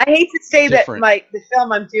hate to say different. That the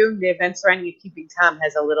film I'm doing, The Events Surrounding Keeping Tom,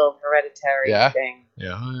 has a little Hereditary thing.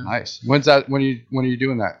 Yeah. Nice. When's that? When are you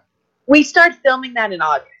doing that? We start filming that in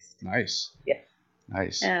August. Nice. Yeah.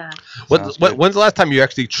 Nice. Yeah. When's the last time you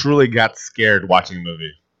actually truly got scared watching a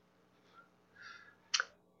movie?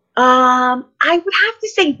 I would have to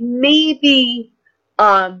say maybe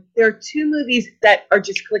there are 2 movies that are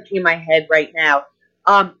just clicking in my head right now.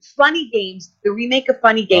 Funny Games, the remake of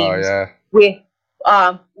Funny Games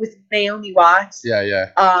with Naomi Watts. Yeah.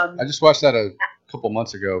 I just watched that a couple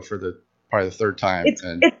months ago for probably the 3rd time. It's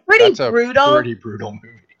pretty brutal. Pretty brutal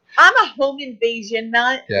movie. I'm a home invasion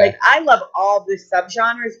nut. Yeah. Like I love all the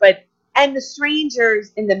subgenres, and the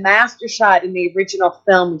strangers in the master shot in the original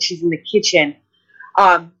film when she's in the kitchen.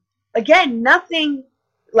 Again, nothing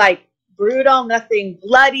like brutal, nothing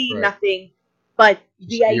bloody, nothing. But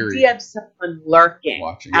the idea of someone lurking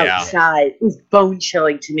outside is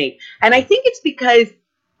bone-chilling to me. And I think it's because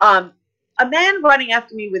a man running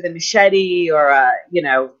after me with a machete or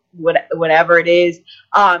whatever it is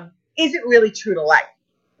isn't really true to life.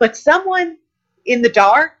 But someone in the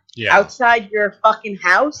dark outside your fucking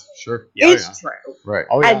house is true. Right.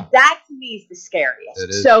 And that to me is the scariest. It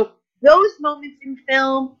is. So those moments in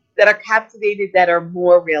film that are captivated, that are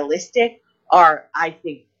more realistic, are, I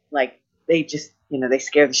think, like, they just, they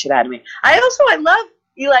scare the shit out of me. I love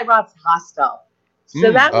Eli Roth's Hostel.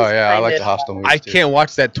 So that was I like the Hostel movies I too. can't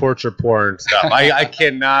watch that torture porn stuff. I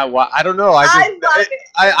cannot watch. I don't know. I love it.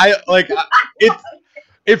 I like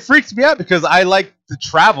it freaks me out because I like to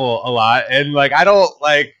travel a lot, and like I don't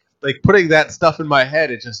like putting that stuff in my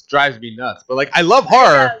head. It just drives me nuts. But like I love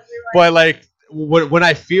horror, but like when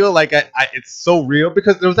I feel like it's so real,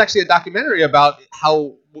 because there was actually a documentary about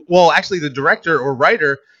how, well, actually the director or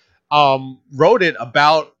writer wrote it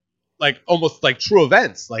about like almost like true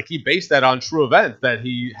events. Like he based that on true events that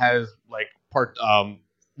he has like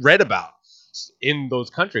read about in those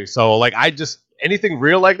countries. So like anything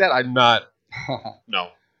real like that, I'm not.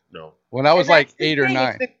 No. When I was like 8 or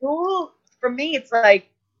 9. The dual, for me, it's like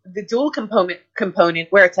the dual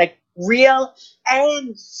component where it's like real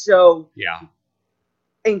and so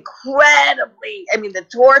incredibly. I mean, the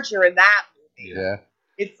torture in that movie. Yeah.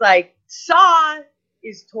 It's like Saw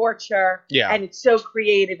is torture, Yeah, and it's so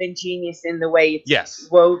creative and genius in the way it's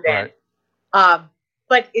woven. Right.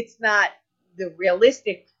 But it's not the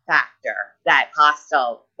realistic factor that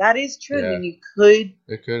Hostel. That is true. Yeah. I mean,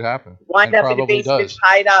 It could happen. Wind up in a basement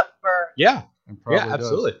tied up for. Yeah,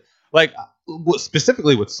 absolutely. Like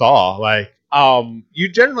specifically with Saw, like I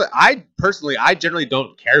generally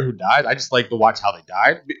don't care who dies. I just like to watch how they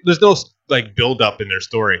died. There's no like build up in their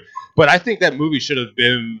story, but I think that movie should have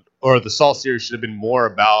been, or the Saw series should have been more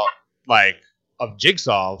about like of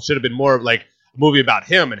Jigsaw. Should have been more of like a movie about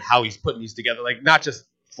him and how he's putting these together, like not just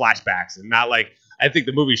flashbacks, and not like, I think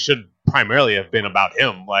the movie should primarily have been about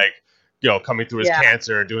him, like, coming through his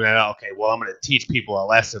cancer and doing that. Okay, well, I'm going to teach people a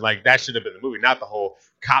lesson. Like, that should have been the movie, not the whole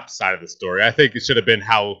cop side of the story. I think it should have been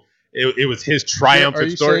how it was his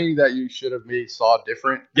triumphant story. Are you saying that you should have made Saw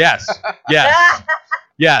different? Yes.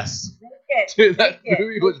 Dude, that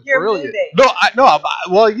movie was brilliant. Well,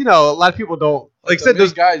 a lot of people don't. Like I said,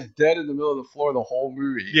 those guys dead in the middle of the floor the whole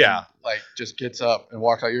movie. Yeah. And, like, just gets up and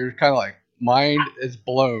walks out. You're kind of like, mind is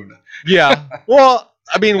blown. Yeah. Well,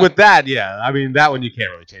 I mean, with that, I mean, that one you can't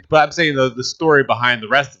really change. But I'm saying the story behind the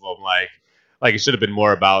rest of them, like it should have been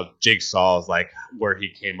more about Jigsaw's, like, where he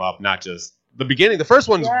came up, not just the beginning. The first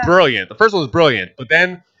one's brilliant. The first one was brilliant, but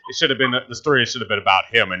then it should have been, the story should have been about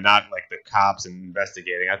him and not like the cops and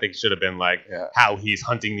investigating. I think it should have been like how he's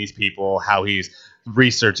hunting these people, how he's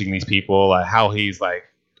researching these people, how he's like,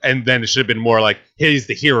 and then it should have been more like he's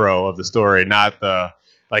the hero of the story, not the.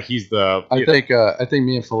 Like he's the. I think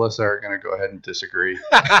me and Felissa are gonna go ahead and disagree.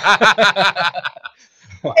 Yeah,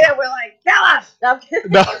 we're like, tell us.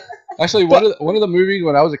 No. Actually, one of the movies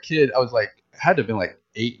when I was a kid, I was like, had to have been like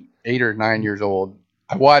 8 or 9 years old.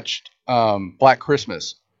 I watched Black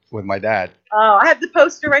Christmas with my dad. Oh, I have the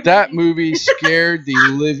poster right there. That movie scared the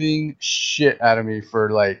living shit out of me for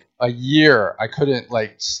like a year. I couldn't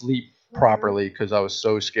like sleep properly because I was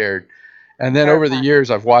so scared. And then over the years,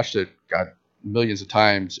 I've watched it. God. Millions of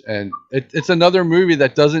times, and it's another movie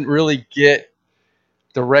that doesn't really get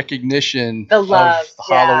the recognition, the love, of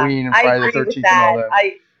Halloween and Friday the 13th and all that.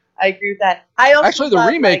 I agree with that. I also actually the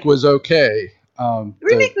remake was okay. The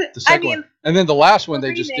remake was, the second one, and then the last one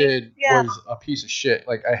they just did was a piece of shit.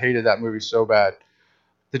 Like I hated that movie so bad.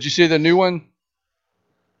 Did you see the new one?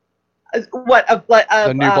 The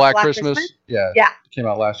new Black Christmas? Yeah, it came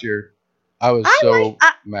out last year. I was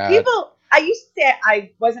mad. I used to say I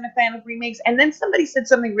wasn't a fan of remakes, and then somebody said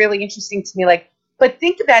something really interesting to me, like, but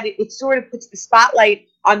think about it, it sort of puts the spotlight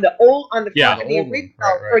on the front of the original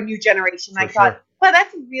for a new generation. I thought, well,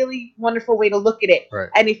 that's a really wonderful way to look at it. Right.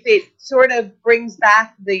 And if it sort of brings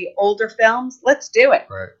back the older films, let's do it.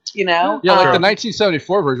 Right. Yeah, like the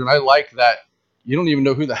 1974 version, I like that you don't even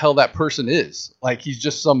know who the hell that person is. Like, he's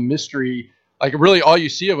just some mystery. Like, really, all you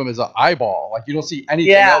see of him is an eyeball. Like, you don't see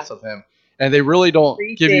anything else of him. And they really don't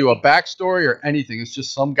give you a backstory or anything. It's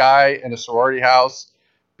just some guy in a sorority house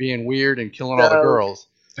being weird and killing all the girls.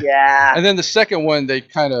 Yeah. And then the second one, they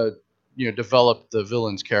kind of, developed the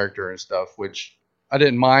villain's character and stuff, which I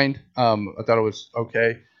didn't mind. I thought it was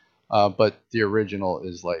okay. But the original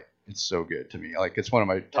is like, it's so good to me. Like, it's one of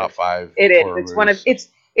my top 5. It is. It's movies.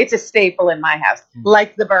 It's a staple in my house.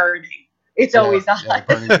 Like The Burning. It's always on. Yeah, The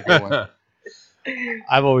Burning's a good one.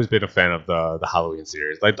 I've always been a fan of the Halloween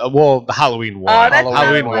series, like the Halloween one.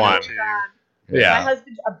 Halloween one. Yeah, my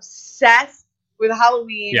husband's obsessed with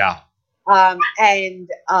Halloween. Yeah, and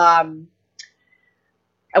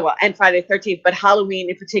Friday the 13th, but Halloween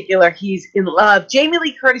in particular, he's in love. Jamie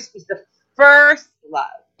Lee Curtis is the first love.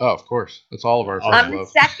 Oh, of course, that's all of our first I'm love.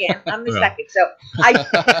 I'm the second, so I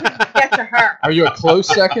couldn't get to her. Are you a close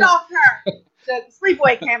second? Off her. So the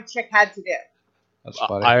sleepaway camp chick had to do. That's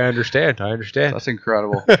funny. I understand. That's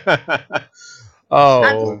incredible. Oh.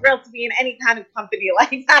 I'm just thrilled to be in any kind of company like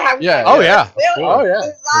that. Yeah. Oh, yeah. Oh yeah.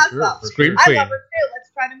 This is awesome. Scream I Queen. love her too.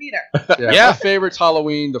 Let's try to meet her. Yeah, Yeah. my favorite's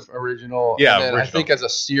Halloween, the original. Yeah, and then I original. think as a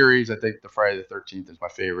series, I think the Friday the 13th is my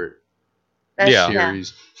favorite Yeah.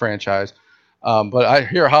 series franchise. But I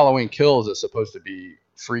hear Halloween Kills is supposed to be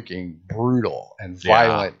freaking brutal and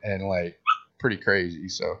violent and like pretty crazy.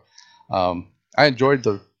 So I enjoyed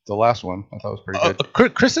the last one. I thought it was pretty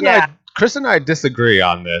good. Chris and I disagree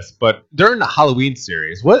on this, but during the Halloween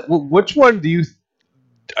series, which one do you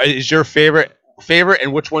is your favorite,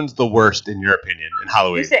 and which one's the worst in your opinion in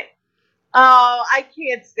Halloween? You say, oh, I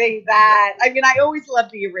can't say that. I mean, I always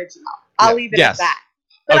loved the original. I'll leave it at that.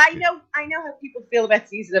 But Okay. I know how people feel about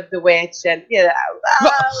Season of the Witch, and you know.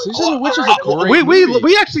 Season of the Witch is a great movie.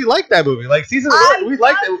 We actually like that movie. Like Season of the Witch, we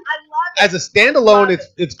liked it. I love it. As a standalone,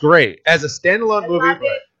 it's great. As a standalone movie, love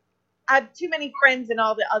it. I have too many friends in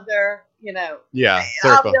all the other, yeah,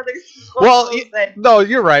 all circle. the other Well, that, no,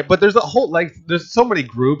 you're right, but there's a whole there's so many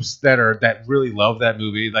groups that really love that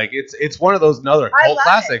movie. Like it's one of those another cult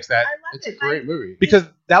classics that it's a great movie because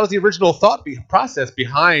that was the original thought process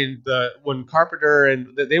behind when Carpenter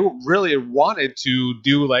and they really wanted to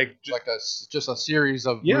do just a series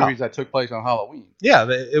of movies that took place on Halloween. Yeah,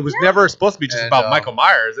 it was never supposed to be just about Michael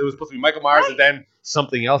Myers. It was supposed to be Michael Myers and then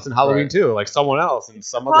something else in Halloween too, like someone else and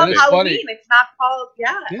some other thing. Halloween. It's not called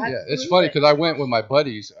Yeah, it's funny because I went with my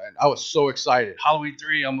buddies and I was so excited. Halloween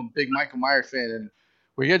 3, I'm a big Michael Myers fan, and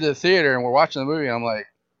we get to the theater and we're watching the movie and I'm like,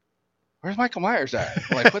 where's Michael Myers at?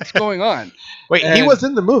 I'm like, what's going on? Wait, he was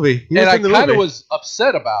in the movie. I kind of was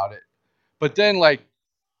upset about it. But then like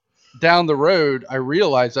down the road, I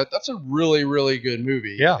realized that that's a really, really good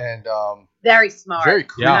movie. Yeah. And very smart. Very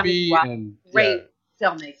creepy and great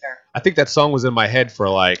filmmaker. I think that song was in my head for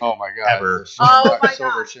like oh my god, ever. Oh my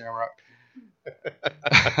Silver god. Shamrock.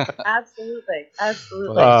 Absolutely.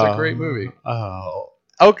 Well, it's a great movie. Oh,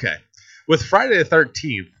 okay. With Friday the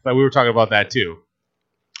 13th, but we were talking about that too.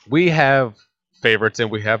 We have favorites and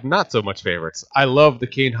we have not so much favorites. I love the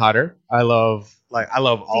Kane Hodder. I love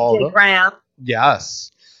all of them. Brown. Yes.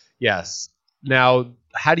 Now,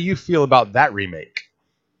 how do you feel about that remake?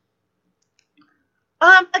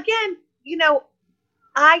 Again,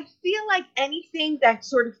 I feel like anything that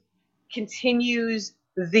sort of continues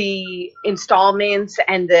the installments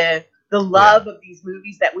and the love of these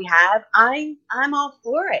movies that we have, I'm all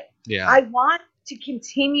for it. Yeah. I want to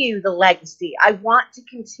continue the legacy. I want to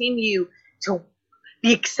continue to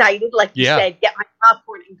be excited, like you said, get my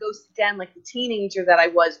popcorn and go sit down like the teenager that I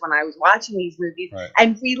was when I was watching these movies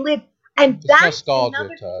and relive. And It's that's nostalgia another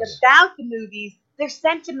thing to us. about the movies. They're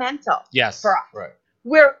sentimental for us. Right.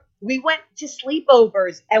 Where we went to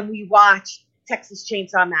sleepovers and we watched Texas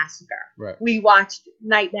Chainsaw Massacre. Right. We watched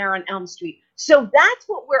Nightmare on Elm Street. So that's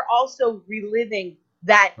what we're also reliving,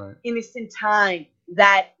 that innocent time,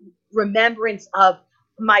 that remembrance of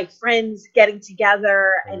my friends getting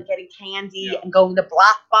together and getting candy and going to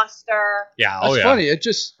Blockbuster. Yeah. It's funny. It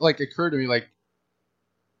just occurred to me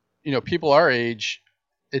people our age,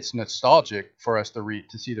 it's nostalgic for us to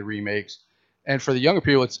see the remakes. And for the younger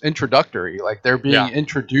people, it's introductory. Like they're being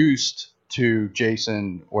introduced to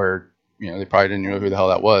Jason where, they probably didn't know who the hell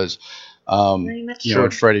that was.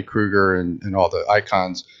 And Freddy Krueger and all the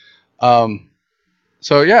icons.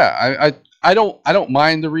 So yeah, I don't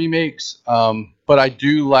mind the remakes. But I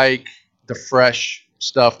do like the fresh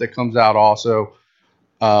stuff that comes out also.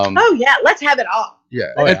 Let's have it all.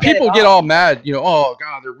 Yeah. And people get all mad, oh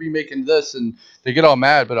God, they're remaking this and they get all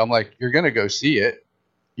mad, but I'm like, you're gonna go see it.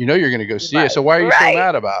 You're going to go see it. So why are you so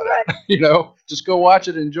mad about it? Just go watch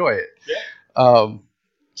it and enjoy it. Yeah.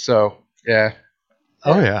 So, yeah.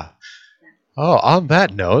 Oh, yeah. Oh, on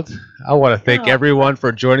that note, I want to thank everyone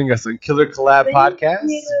for joining us on Killer Collab Podcast.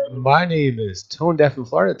 My name is Tone Deaf in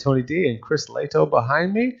Florida, Tony D, and Chris Lato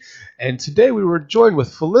behind me. And today we were joined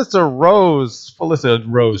with Felissa Rose,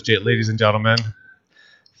 ladies and gentlemen.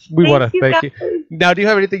 We want to thank you. Now, do you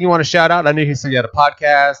have anything you want to shout out? I know you said you had a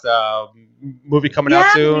podcast, movie coming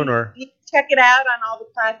out soon, or you can check it out on all the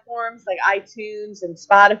platforms like iTunes and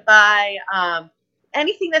Spotify.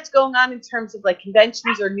 Anything that's going on in terms of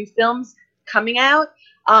conventions or new films coming out,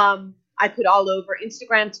 I put all over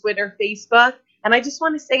Instagram, Twitter, Facebook, and I just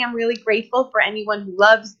want to say I'm really grateful for anyone who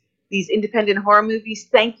loves these independent horror movies.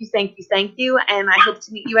 Thank you, and I hope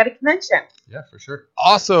to meet you at a convention. Yeah, for sure.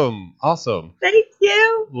 Awesome. Thank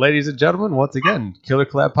you. Ladies and gentlemen, once again, Killer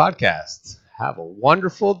Collab Podcast. Have a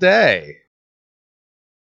wonderful day.